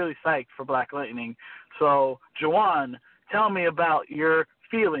I'm really psyched for Black Lightning. So, Juwan, tell me about your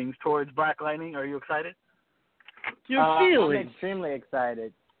feelings towards Black Lightning. Are you excited? Your feelings? I'm extremely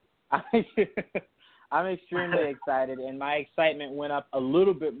excited. I'm extremely excited, and my excitement went up a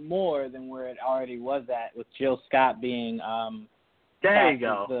little bit more than where it already was at with Jill Scott being there you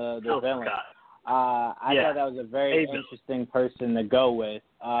go. the Jill villain. Scott. I thought that was a very interesting person to go with.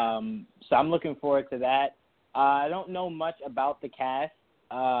 So I'm looking forward to that. I don't know much about the cast,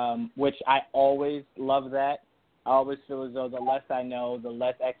 which I always love that. I always feel as though the less I know, the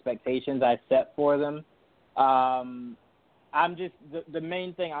less expectations I set for them. I'm just the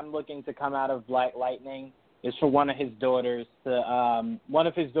main thing I'm looking to come out of Black Lightning is for one of his daughters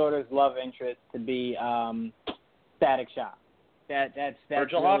love interest to be Static Shock. That's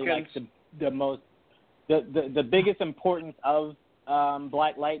Virgil really Hawkins. like the biggest importance of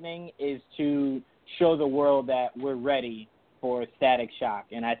Black Lightning is to show the world that we're ready for Static Shock,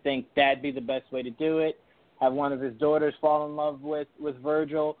 and I think that'd be the best way to do it. Have one of his daughters fall in love with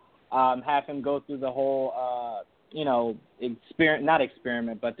Virgil, have him go through the whole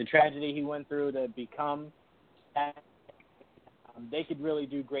but the tragedy he went through to become Static. They could really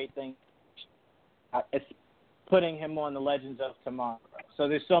do great things. It's putting him on the Legends of Tomorrow. So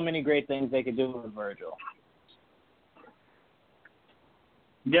there's so many great things they could do with Virgil.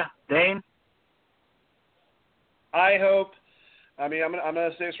 Yeah, Dane? I hope. I mean, I'm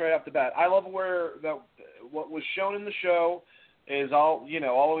gonna say this right off the bat. I love what was shown in the show is all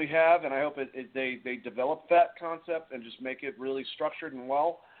we have, and I hope they develop that concept and just make it really structured and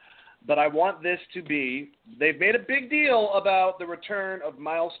well. But I want this to be. They've made a big deal about the return of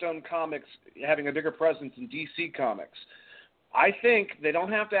Milestone Comics having a bigger presence in DC Comics. I think they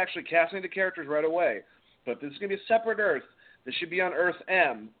don't have to actually cast any of the characters right away, but this is going to be a separate Earth. This should be on Earth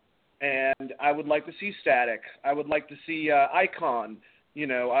M, and I would like to see Static. I would like to see Icon,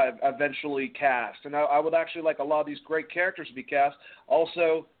 eventually cast. And I would actually like a lot of these great characters to be cast.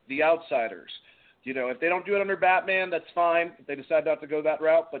 Also, the Outsiders. If they don't do it under Batman, that's fine. If they decide not to go that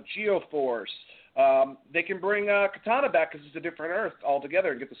route. But Geoforce, they can bring Katana back because it's a different Earth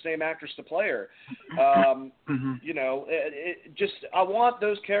altogether and get the same actress to play her. I want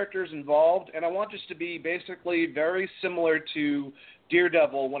those characters involved, and I want this to be basically very similar to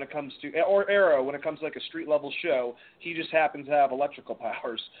Daredevil when it comes to, or Arrow when it comes to like a street level show. He just happens to have electrical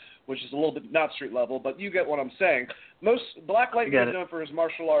powers, which is a little bit not street level, but you get what I'm saying. Black Lightning is known for his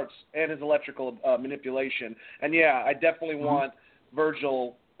martial arts and his electrical manipulation, and yeah, I definitely want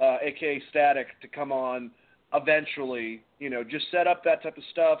Virgil, aka Static, to come on eventually. Just set up that type of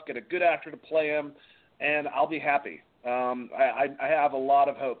stuff, get a good actor to play him, and I'll be happy. I have a lot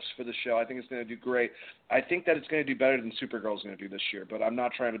of hopes for the show. I think it's going to do great. I think that it's going to do better than Supergirl's going to do this year, but I'm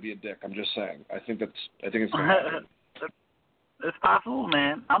not trying to be a dick. I'm just saying. I think it's going to happen. It's possible,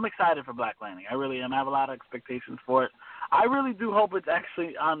 man. I'm excited for Black Lightning. I really am. I have a lot of expectations for it. I really do hope it's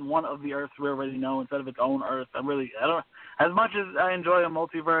actually on one of the Earths we already know instead of its own Earth. I don't. As much as I enjoy a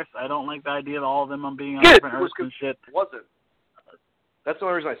multiverse, I don't like the idea of all of them being on different Earths and shit. Wasn't. That's the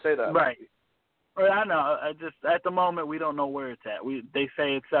only reason I say that. Right. I know. I just at the moment we don't know where it's at. They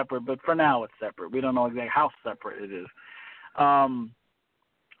say it's separate, but for now it's separate. We don't know exactly how separate it is.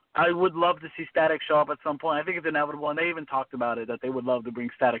 I would love to see Static show up at some point. I think it's inevitable, and they even talked about it, that they would love to bring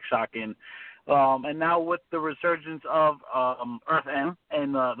Static Shock in. And now with the resurgence of Earth N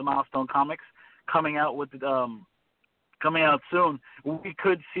and the Milestone comics coming out soon, we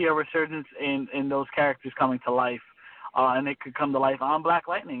could see a resurgence in those characters coming to life, and it could come to life on Black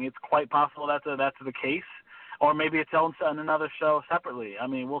Lightning. It's quite possible that's the case, or maybe it's on another show separately. I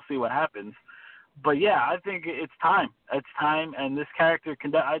mean, we'll see what happens. But yeah, I think it's time. It's time, and this character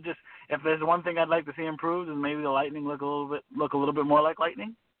can. If there's one thing I'd like to see improved, is maybe the Lightning look a little bit more like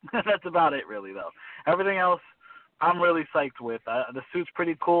Lightning. That's about it, really, though. Everything else, I'm really psyched with. The suit's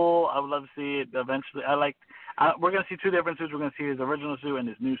pretty cool. I would love to see it eventually. We're gonna see two different suits. We're gonna see his original suit and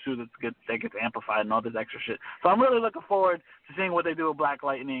his new suit that gets amplified and all this extra shit. So I'm really looking forward to seeing what they do with Black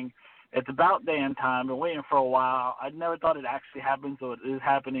Lightning. It's about damn time. Been waiting for a while. I never thought it actually happened, so it is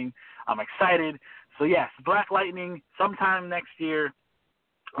happening. I'm excited. So yes, Black Lightning sometime next year.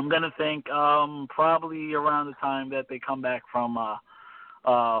 I'm gonna think probably around the time that they come back from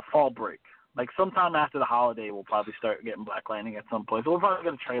fall break. Like sometime after the holiday, we'll probably start getting Black Lightning at some point. So we'll probably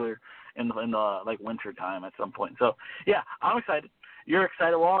get a trailer in the like winter time at some point. So yeah, I'm excited. You're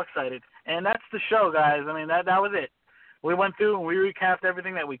excited. We're all excited. And that's the show, guys. I mean, that was it. We went through and we recapped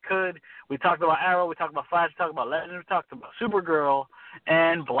everything that we could. We talked about Arrow, we talked about Flash, we talked about Legends, we talked about Supergirl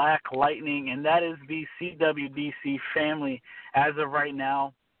and Black Lightning, and that is the CWDC family as of right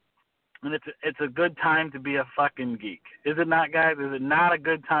now. And it's a good time to be a fucking geek. Is it not, guys? Is it not a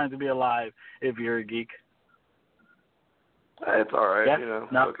good time to be alive if you're a geek? It's all right, yes?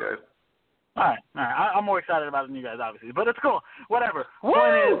 No? Okay. All right. I'm more excited about it than you guys, obviously, but it's cool. Whatever.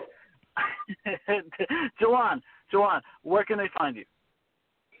 Point is, Jawan, where can they find you?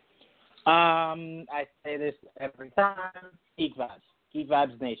 I say this every time. Geek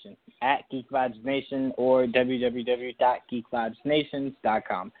Vibes Nation, at Geek Vibes Nation, or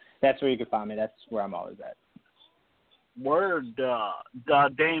www.geekvibesnations.com. That's where you can find me. That's where I'm always at. Word.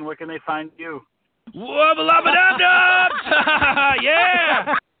 Dane, where can they find you? Wubba-lubba-dub-dub!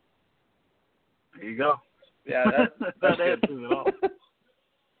 Yeah! There you go. Yeah, that's answers it all.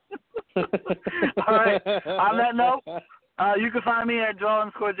 All right. On that note, you can find me at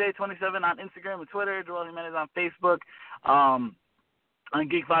Joel_J27 on Instagram and Twitter. Joel Jimenez on Facebook. On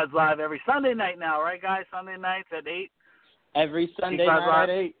Geek Vibes Live every Sunday night now, right, guys? Sunday nights at 8. Every Sunday night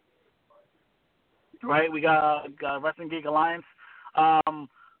at 8. Right, we got Wrestling Geek Alliance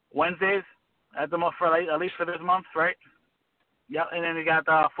Wednesdays at least for this month, right? Yep, and then we got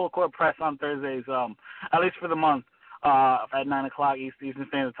Full Court Press on Thursdays, at least for the month, at 9 o'clock Eastern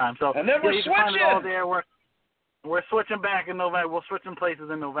Standard Time. So and then we're you can find it all there. We're switching back in November. We'll switch in places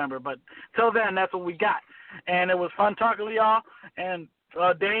in November, but till then, that's what we got. And it was fun talking to y'all. And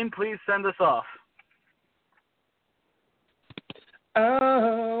Dane, please send us off.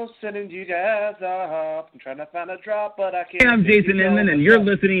 Oh, sending you guys off. I'm trying to find a drop, but I can't. Hey, I'm Jason Inman, and you're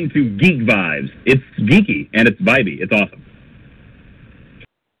listening to Geek Vibes. It's geeky, and it's vibey. It's awesome.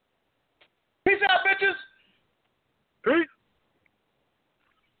 Peace out, bitches. Peace.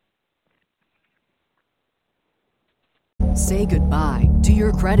 Say goodbye to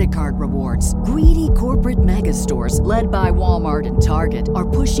your credit card rewards. Greedy corporate mega stores, led by Walmart and Target, are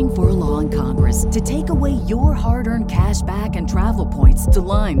pushing for a law in Congress to take away your hard-earned cash back and travel points to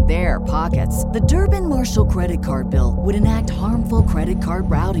line their pockets. The Durbin-Marshall credit card bill would enact harmful credit card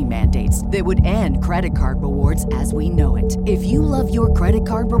routing mandates that would end credit card rewards as we know it. If you love your credit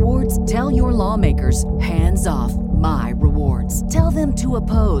card rewards, tell your lawmakers, hands off my rewards. Tell them to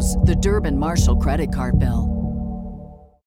oppose the Durbin-Marshall credit card bill.